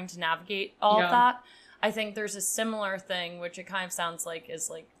and you're trying to navigate all of that. I think there's a similar thing, which it kind of sounds like is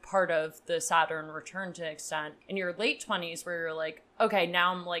like part of the Saturn return to an extent in your late 20s, where you're like, okay,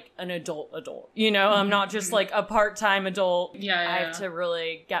 now I'm like an adult, you know, I'm not just like a part-time adult. I have to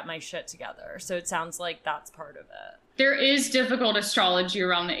really get my shit together. So it sounds like that's part of it. There is difficult astrology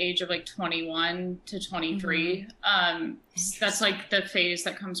around the age of like 21 to 23. That's like the phase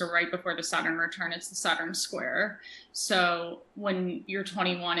that comes right before the Saturn return. It's the Saturn square. So when you're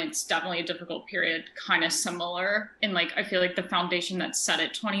 21, it's definitely a difficult period, kind of similar. And like, I feel like the foundation that's set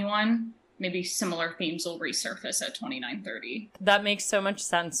at 21, maybe similar themes will resurface at 29, 30. That makes so much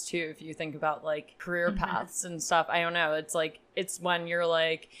sense too. If you think about like career paths and stuff, I don't know. It's like, it's when you're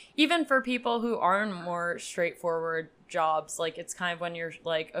like, even for people who are in more straightforward jobs, like it's kind of when you're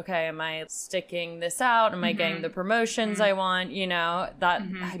like, okay, am I sticking this out? Am I getting the promotions I want? You know, that,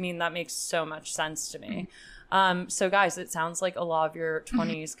 I mean, that makes so much sense to me. So guys, it sounds like a lot of your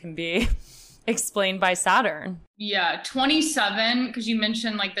 20s can be explained by Saturn. Yeah, 27, because you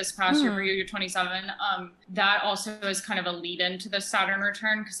mentioned like this past year for you, you're 27. That also is kind of a lead into the Saturn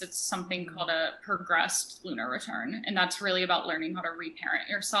return because it's something called a progressed lunar return. And that's really about learning how to reparent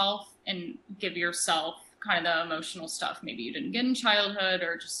yourself and give yourself kind of the emotional stuff maybe you didn't get in childhood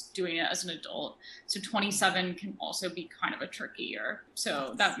or just doing it as an adult. So 27 can also be kind of a tricky year.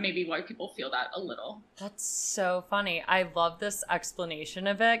 So that may be why people feel that a little. That's so funny. I love this explanation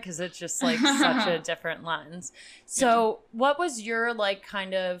of it because it's just like such a different lens. So what was your like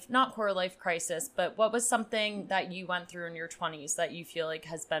kind of, not core life crisis, but what was something that you went through in your 20s that you feel like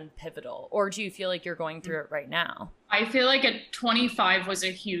has been pivotal? Or do you feel like you're going through it right now? I feel like at 25 was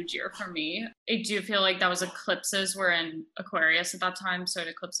a huge year for me. I do feel like that was eclipses were in Aquarius at that time. So it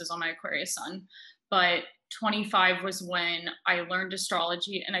eclipses on my Aquarius sun. But 25 was when I learned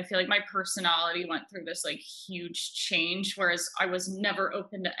astrology, and I feel like my personality went through this like huge change, whereas I was never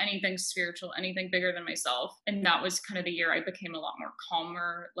open to anything spiritual, anything bigger than myself. And that was kind of the year I became a lot more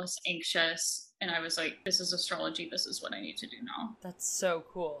calmer, less anxious. And I was like, this is astrology. This is what I need to do now. That's so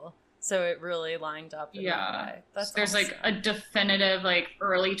cool. So it really lined up in that way. There's awesome. Like a definitive like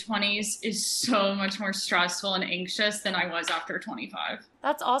early 20s is so much more stressful and anxious than I was after 25.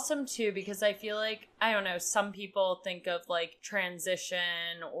 That's awesome too, because I feel like, I don't know, some people think of like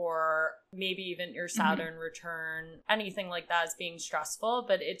transition or maybe even your Saturn return, anything like that as being stressful,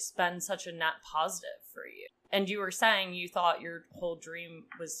 but it's been such a net positive for you. And you were saying you thought your whole dream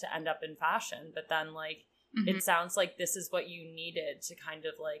was to end up in fashion, but then like, it sounds like this is what you needed to kind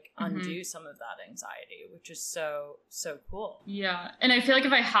of like undo some of that anxiety, which is so, so cool. Yeah. And I feel like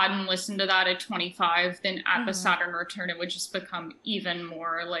if I hadn't listened to that at 25, then at the Saturn return, it would just become even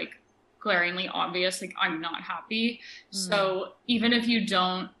more like glaringly obvious. Like I'm not happy. So even if you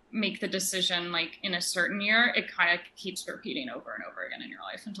don't make the decision like in a certain year, it kind of keeps repeating over and over again in your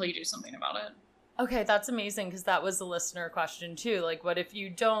life until you do something about it. Okay, that's amazing because that was a listener question too. Like, what if you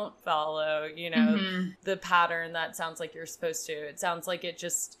don't follow, you know, the pattern that sounds like you're supposed to? It sounds like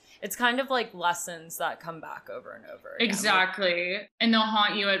it's kind of like lessons that come back over and over again. Exactly. And they'll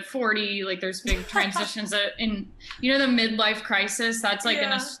haunt you at 40. Like there's big transitions in, you know, the midlife crisis. That's like,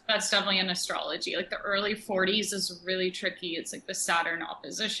 that's definitely in astrology. Like the early 40s is really tricky. It's like the Saturn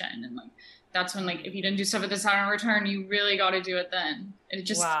opposition. And like, that's when like, if you didn't do stuff at the Saturn return, you really got to do it then. And it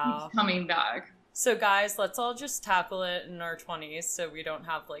just keeps coming back. So guys, let's all just tackle it in our 20s so we don't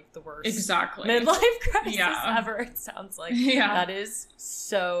have like the worst midlife crisis ever, it sounds like. That is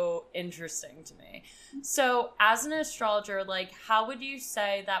so interesting to me. So as an astrologer, like how would you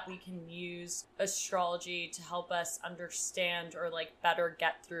say that we can use astrology to help us understand or like better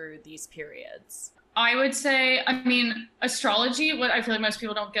get through these periods? I would say, I mean, astrology, what I feel like most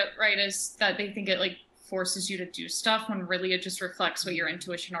people don't get right is that they think it like forces you to do stuff when really it just reflects what your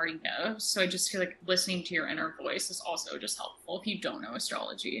intuition already knows. So I just feel like listening to your inner voice is also just helpful if you don't know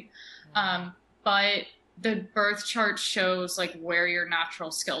astrology. But the birth chart shows like where your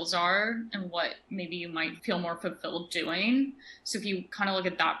natural skills are and what maybe you might feel more fulfilled doing. So if you kind of look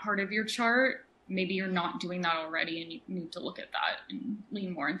at that part of your chart, maybe you're not doing that already and you need to look at that and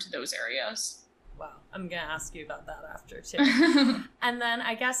lean more into those areas. Wow, I'm going to ask you about that after too. And then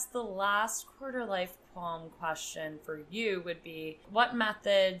I guess the last quarter life qualm question for you would be, what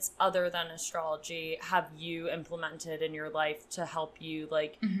methods other than astrology have you implemented in your life to help you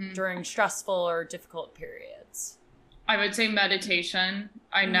like during stressful or difficult periods? I would say meditation.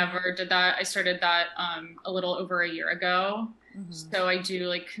 I never did that. I started that a little over a year ago. So I do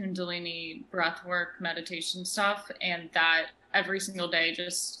like Kundalini breath work, meditation stuff, and that every single day,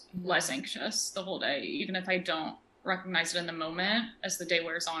 just less anxious the whole day. Even if I don't recognize it in the moment, as the day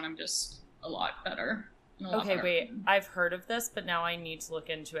wears on, I'm just a lot better. Okay, wait, I've heard of this, but now I need to look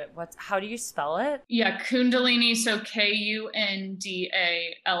into it. How do you spell it? Yeah, Kundalini, so Kundalini.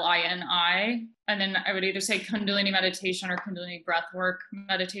 And then I would either say Kundalini meditation or Kundalini breathwork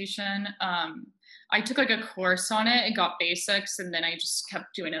meditation. I took like a course on it and got basics, and then I just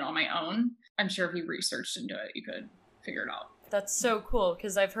kept doing it on my own. I'm sure if you researched into it, you could figure it out. That's so cool,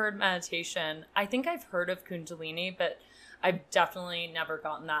 because I've heard meditation. I think I've heard of Kundalini, but I've definitely never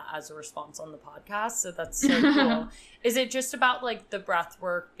gotten that as a response on the podcast. So that's so cool. Is it just about like the breath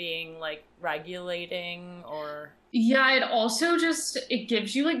work being like regulating or? Yeah, it also just, it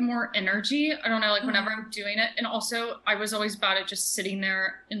gives you like more energy. I don't know, like whenever I'm doing it. And also I was always bad at just sitting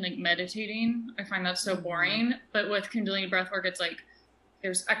there and like meditating. I find that so boring. But with Kundalini breathwork, it's like,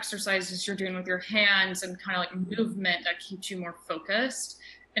 there's exercises you're doing with your hands and kind of like movement that keeps you more focused.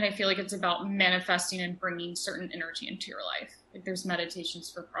 And I feel like it's about manifesting and bringing certain energy into your life. Like there's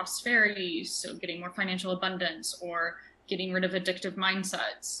meditations for prosperity, so getting more financial abundance or getting rid of addictive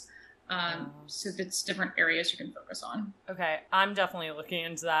mindsets. So it's different areas you can focus on. Okay, I'm definitely looking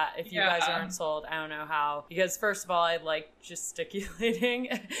into that. If you guys aren't sold, I don't know how. Because first of all, I like gesticulating.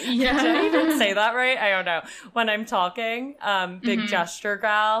 Yeah. Did I even say that right? I don't know. When I'm talking, big gesture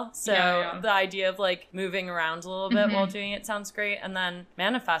gal. So the idea of like moving around a little bit while doing it sounds great. And then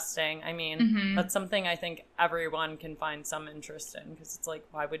manifesting, I mean, that's something I think everyone can find some interest in, because it's like,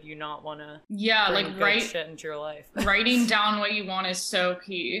 why would you not want to bring good shit into your life? Writing down what you want is so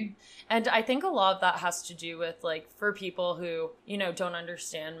key. And I think a lot of that has to do with like, for people who, you know, don't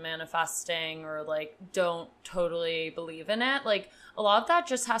understand manifesting or like don't totally believe in it, like a lot of that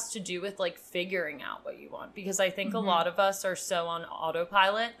just has to do with like figuring out what you want. Because I think a lot of us are so on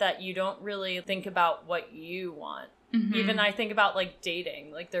autopilot that you don't really think about what you want. Even I think about like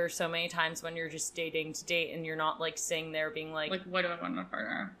dating, like there are so many times when you're just dating to date and you're not like sitting there being like what do I want in a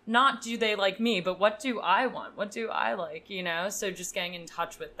partner? Not do they like me, but what do I want? What do I like, you know? So just getting in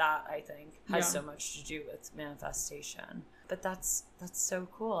touch with that, I think, has so much to do with manifestation. But that's so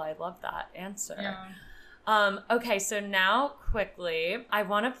cool. I love that answer. Yeah. Okay, so now quickly, I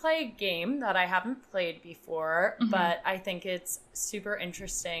want to play a game that I haven't played before, but I think it's super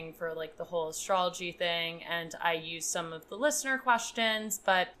interesting for like the whole astrology thing, and I use some of the listener questions,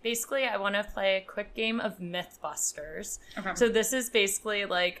 but basically I want to play a quick game of Mythbusters. Okay. So this is basically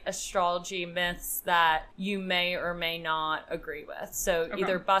like astrology myths that you may or may not agree with. So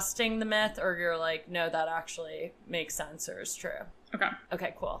either busting the myth or you're like, no, that actually makes sense or is true.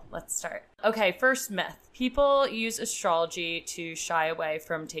 Okay, cool. Let's start. Okay, first myth. People use astrology to shy away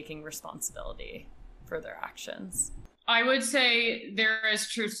from taking responsibility for their actions. I would say there is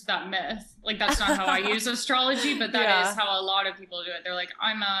truth to that myth. Like, that's not how I use astrology, but that is how a lot of people do it. They're like,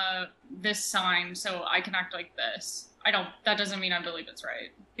 I'm this sign, so I can act like this. That doesn't mean I believe it's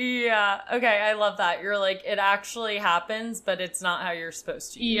right. Yeah. Okay, I love that. You're like, it actually happens, but it's not how you're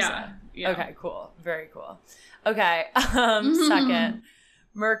supposed to use it. Yeah. Okay, cool. Very cool. Okay, second.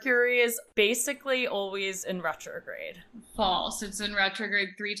 Mercury is basically always in retrograde. False. It's in retrograde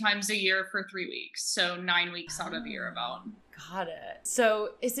 3 times a year for 3 weeks. So 9 weeks out of the year about. Got it.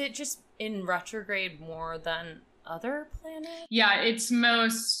 So is it just in retrograde more than other planets? Yeah, it's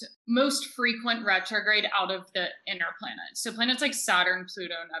most frequent retrograde out of the inner planets. So planets like Saturn,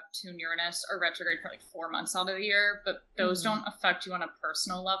 Pluto, Neptune, Uranus are retrograde for like 4 months out of the year, but those don't affect you on a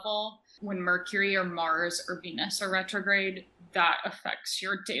personal level. When Mercury or Mars or Venus are retrograde, that affects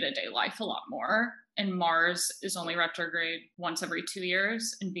your day-to-day life a lot more. And Mars is only retrograde once every 2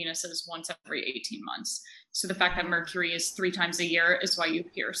 years, and Venus is once every 18 months. So the fact that Mercury is 3 times a year is why you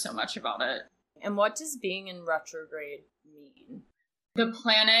hear so much about it. And what does being in retrograde mean? The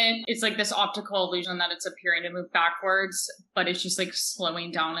planet is like this optical illusion that it's appearing to move backwards, but it's just like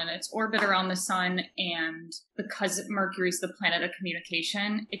slowing down in its orbit around the sun. And because Mercury is the planet of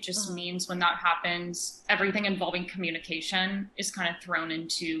communication, it just means when that happens, everything involving communication is kind of thrown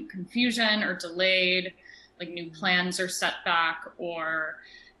into confusion or delayed, like new plans are set back, or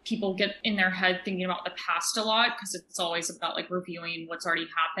people get in their head thinking about the past a lot because it's always about like reviewing what's already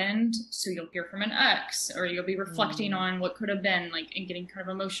happened. So you'll hear from an ex, or you'll be reflecting on what could have been, like, and getting kind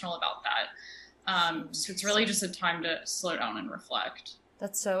of emotional about that. So it's really just a time to slow down and reflect.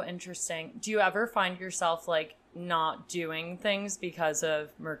 That's so interesting. Do you ever find yourself like not doing things because of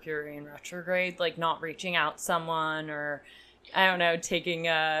Mercury in retrograde, like not reaching out to someone, or I don't know, taking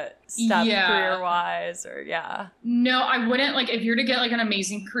a step career-wise, or No, I wouldn't. Like, if you're to get like an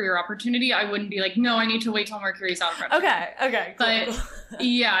amazing career opportunity, I wouldn't be like, no, I need to wait till Mercury's out of retrograde. Okay, cool. But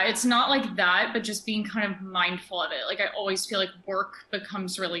yeah, it's not like that, but just being kind of mindful of it. Like, I always feel like work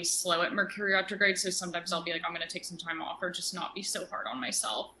becomes really slow at Mercury retrograde, so sometimes I'll be like, I'm going to take some time off, or just not be so hard on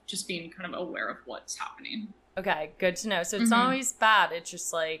myself. Just being kind of aware of what's happening. Okay, good to know. So it's not always bad. It's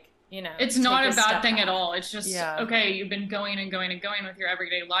just like, you know, it's not a bad thing at all. It's just, okay, you've been going and going and going with your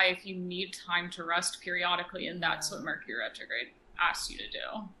everyday life. You need time to rest periodically, and that's what Mercury retrograde asks you to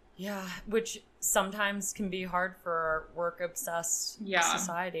do. Yeah, which sometimes can be hard for our work-obsessed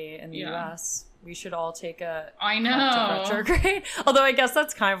society in the U.S. We should all take a retrograde. Although I guess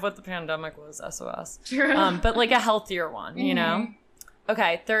that's kind of what the pandemic was, SOS. True. But like a healthier one, you know?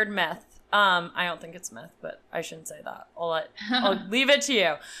 Okay, third myth. I don't think it's a myth, but I shouldn't say that. I'll leave it to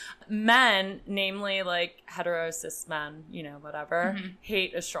you. Men, namely like hetero cis men, you know, whatever,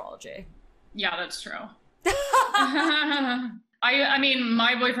 hate astrology. Yeah, that's true. I mean,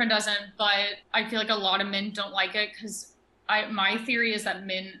 my boyfriend doesn't, but I feel like a lot of men don't like it because my theory is that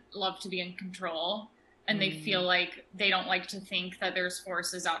men love to be in control, and they feel like they don't like to think that there's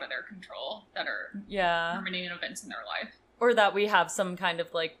forces out of their control that are terminating events in their life. Or that we have some kind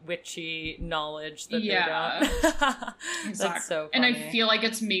of like witchy knowledge that they don't. Exactly. That's so funny. And I feel like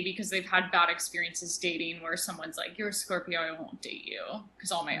it's maybe because they've had bad experiences dating where someone's like, you're a Scorpio, I won't date you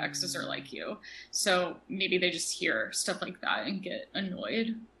because all my exes are like you. So maybe they just hear stuff like that and get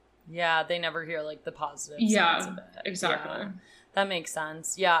annoyed. Yeah, they never hear like the positive sides of it. Exactly. Yeah, that makes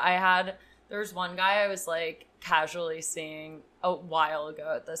sense. Yeah, there was one guy I was like casually seeing a while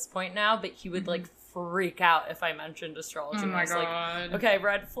ago at this point now, but he would like freak out if I mentioned astrology. Oh my God. Like, okay,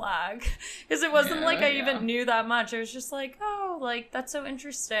 red flag. Because it wasn't like I even knew that much. I was just like, oh, like, that's so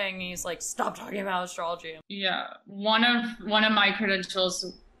interesting. And he's like, stop talking about astrology. Yeah. One of my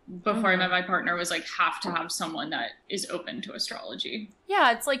credentials before I met my partner was like, have to have someone that is open to astrology.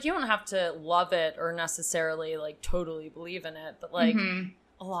 Yeah, it's like you don't have to love it or necessarily like totally believe in it, but like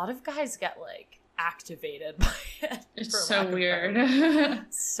a lot of guys get like activated by it. It's so weird.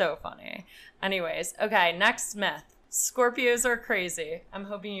 So funny. Anyways, okay, next myth. Scorpios are crazy. I'm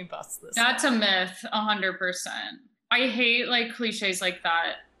hoping you bust this. That's a myth, 100%. I hate like cliches like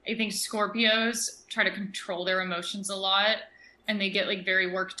that. I think Scorpios try to control their emotions a lot, and they get like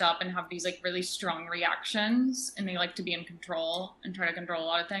very worked up and have these like really strong reactions, and they like to be in control and try to control a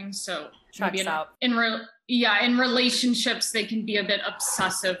lot of things. So checks out. In relationships, they can be a bit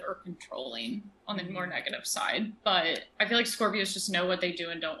obsessive or controlling on the more negative side. But I feel like Scorpios just know what they do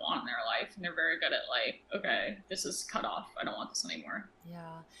and don't want in their life, and they're very good at like, okay, this is cut off. I don't want this anymore.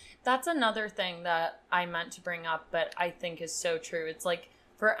 Yeah. That's another thing that I meant to bring up, but I think is so true. It's like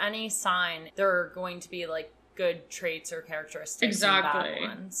for any sign, there are going to be like good traits or characteristics and bad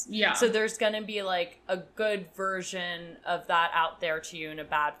ones. Yeah. So there's going to be like a good version of that out there to you and a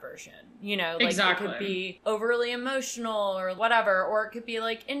bad version. You know, like it could be overly emotional or whatever, or it could be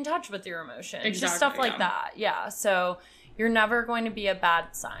like in touch with your emotions. Just stuff like that. Yeah. So you're never going to be a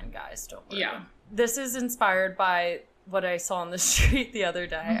bad sign, guys. Don't worry. Yeah. This is inspired by what I saw on the street the other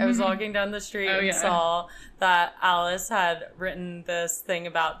day. I was walking down the street and saw that Alice had written this thing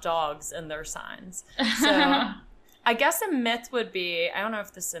about dogs and their signs. So I guess a myth would be, I don't know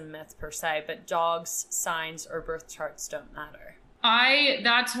if this is a myth per se, but dogs' signs or birth charts don't matter.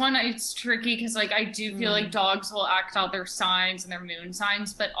 That's one, it's tricky because like I do feel like dogs will act out their signs and their moon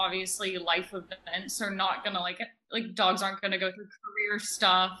signs, but obviously life events are not gonna like dogs aren't gonna go through career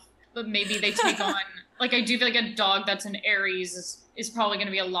stuff, but maybe they take on, like I do feel like a dog that's an Aries is probably gonna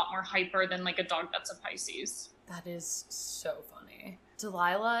be a lot more hyper than like a dog that's a Pisces. That is so funny.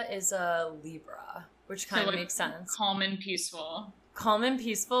 Delilah is a Libra, which kind of makes sense. Calm and peaceful,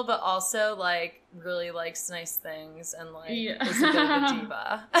 but also like really likes nice things and like is a bit of a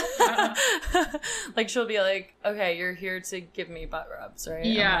diva. Like she'll be like, okay, you're here to give me butt rubs, right?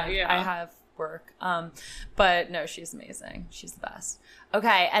 Yeah, like, yeah. I have work. But no, she's amazing. She's the best.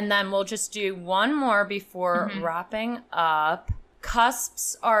 Okay, and then we'll just do one more before wrapping up.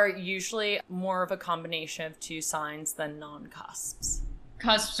 Cusps are usually more of a combination of two signs than non-cusps.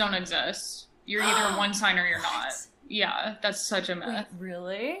 Cusps don't exist. You're either one sign or you're not. Yeah, that's such a myth. Wait,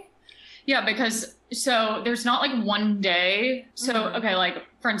 really? Yeah, because so there's not like one day. So, okay, like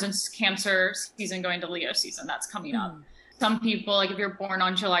for instance, Cancer season going to Leo season, that's coming up. Some people, like if you're born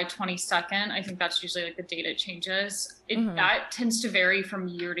on July 22nd, I think that's usually like the date it changes. That tends to vary from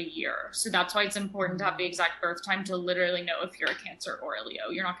year to year. So that's why it's important to have the exact birth time to literally know if you're a Cancer or a Leo.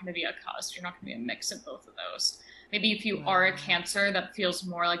 You're not going to be a cusp. You're not going to be a mix of both of those. Maybe if you are a Cancer that feels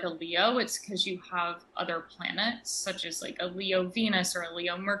more like a Leo, it's because you have other planets, such as like a Leo Venus or a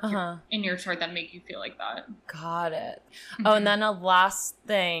Leo Mercury in your chart that make you feel like that. Got it. Oh, and then a last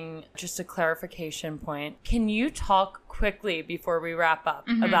thing, just a clarification point. Can you talk quickly before we wrap up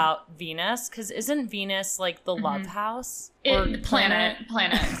about Venus? Because isn't Venus like the love house? Planet.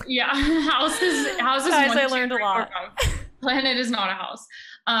 Yeah. House is Guys, I learned a lot. Planet is not a house.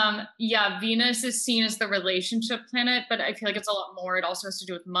 Yeah, Venus is seen as the relationship planet, but I feel like it's a lot more. It also has to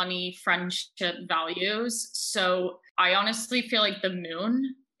do with money, friendship, values. So I honestly feel like the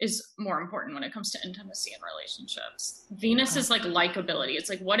moon is more important when it comes to intimacy and relationships. Venus is like likability. It's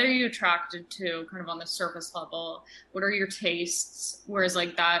like, what are you attracted to kind of on the surface level? What are your tastes? Whereas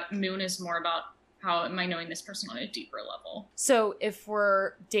like that moon is more about how am I knowing this person on a deeper level? So if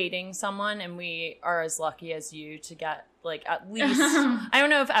we're dating someone and we are as lucky as you to get like at least, I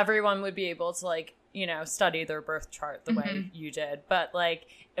don't know if everyone would be able to like, you know, study their birth chart the way you did, but like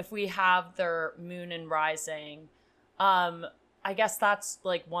if we have their moon and rising, I guess that's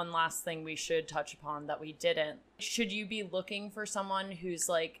like one last thing we should touch upon that we didn't. Should you be looking for someone who's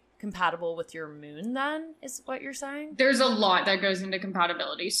like compatible with your moon then, is what you're saying? There's a lot that goes into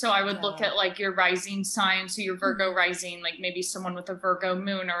compatibility. So I would look at like your rising sign. So your Virgo rising, like maybe someone with a Virgo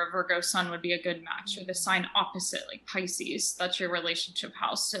moon or a Virgo sun would be a good match. Or the sign opposite, like Pisces, that's your relationship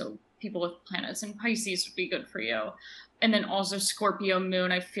house. So people with planets in Pisces would be good for you. And then also Scorpio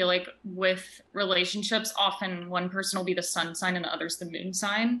moon, I feel like with relationships, often one person will be the sun sign and the other's the moon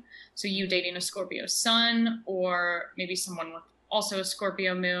sign. So you dating a Scorpio sun, or maybe someone with also a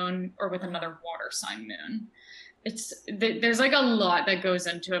Scorpio moon, or with another water sign moon. There's like a lot that goes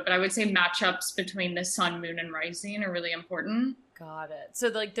into it, but I would say matchups between the sun, moon, and rising are really important. Got it. So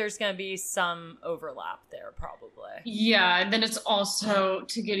like there's going to be some overlap there probably. Yeah. And then it's also,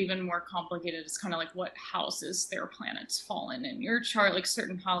 to get even more complicated, it's kind of like what houses their planets fall in your chart. Like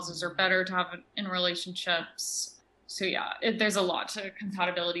certain houses are better to have in relationships. So yeah, there's a lot to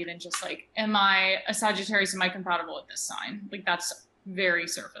compatibility than just like, am I a Sagittarius? Am I compatible with this sign? Like that's very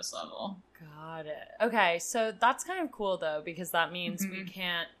surface level. Got it. Okay, so that's kind of cool though, because that means we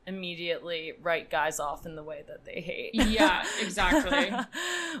can't immediately write guys off in the way that they hate. Yeah, exactly.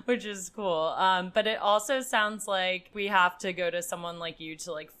 Which is cool. But it also sounds like we have to go to someone like you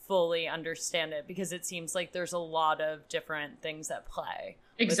to like fully understand it, because it seems like there's a lot of different things at play.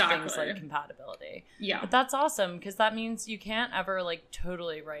 Exactly. With things like compatibility. Yeah. But that's awesome, because that means you can't ever like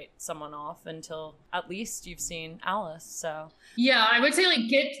totally write someone off until at least you've seen Alice. So yeah, I would say like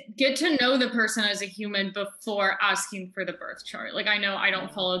get to know the person as a human before asking for the birth chart. Like I know I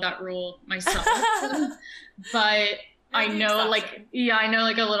don't follow that rule myself, but I know like, yeah, I know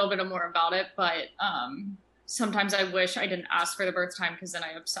like a little bit more about it, but sometimes I wish I didn't ask for the birth time, because then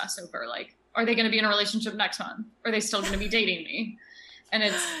I obsess over like, are they going to be in a relationship next month? Are they still going to be dating me? And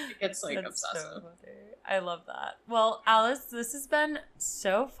it's like That's obsessive. So I love that. Well, Alice, this has been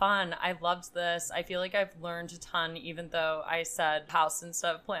so fun. I loved this. I feel like I've learned a ton, even though I said house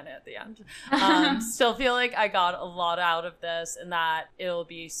instead of planet at the end. Still feel like I got a lot out of this, and that it'll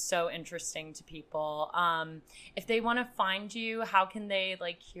be so interesting to people. If they want to find you, how can they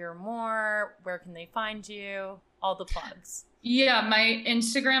like hear more? Where can they find you? All the plugs. Yeah, my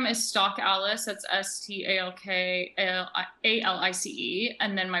Instagram is Stalk Alice. That's StalkAlice.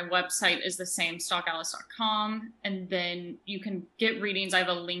 And then my website is the same, stalkalice.com. And then you can get readings. I have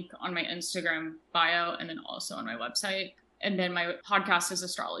a link on my Instagram bio and then also on my website. And then my podcast is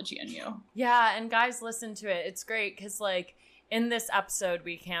Astrology and You. Yeah, and guys, listen to it. It's great because like in this episode,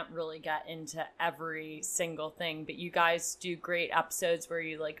 we can't really get into every single thing, but you guys do great episodes where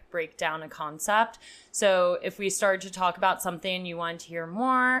you like break down a concept. So if we start to talk about something and you want to hear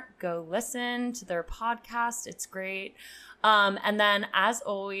more, go listen to their podcast. It's great. And then as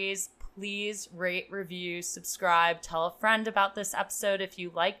always, please rate, review, subscribe, tell a friend about this episode if you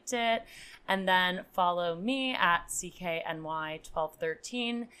liked it. And then follow me at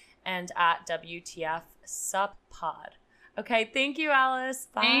CKNY1213 and at WTF Sup Pod. Okay, thank you, Alice.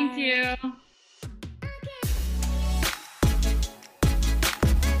 Bye. Thank you.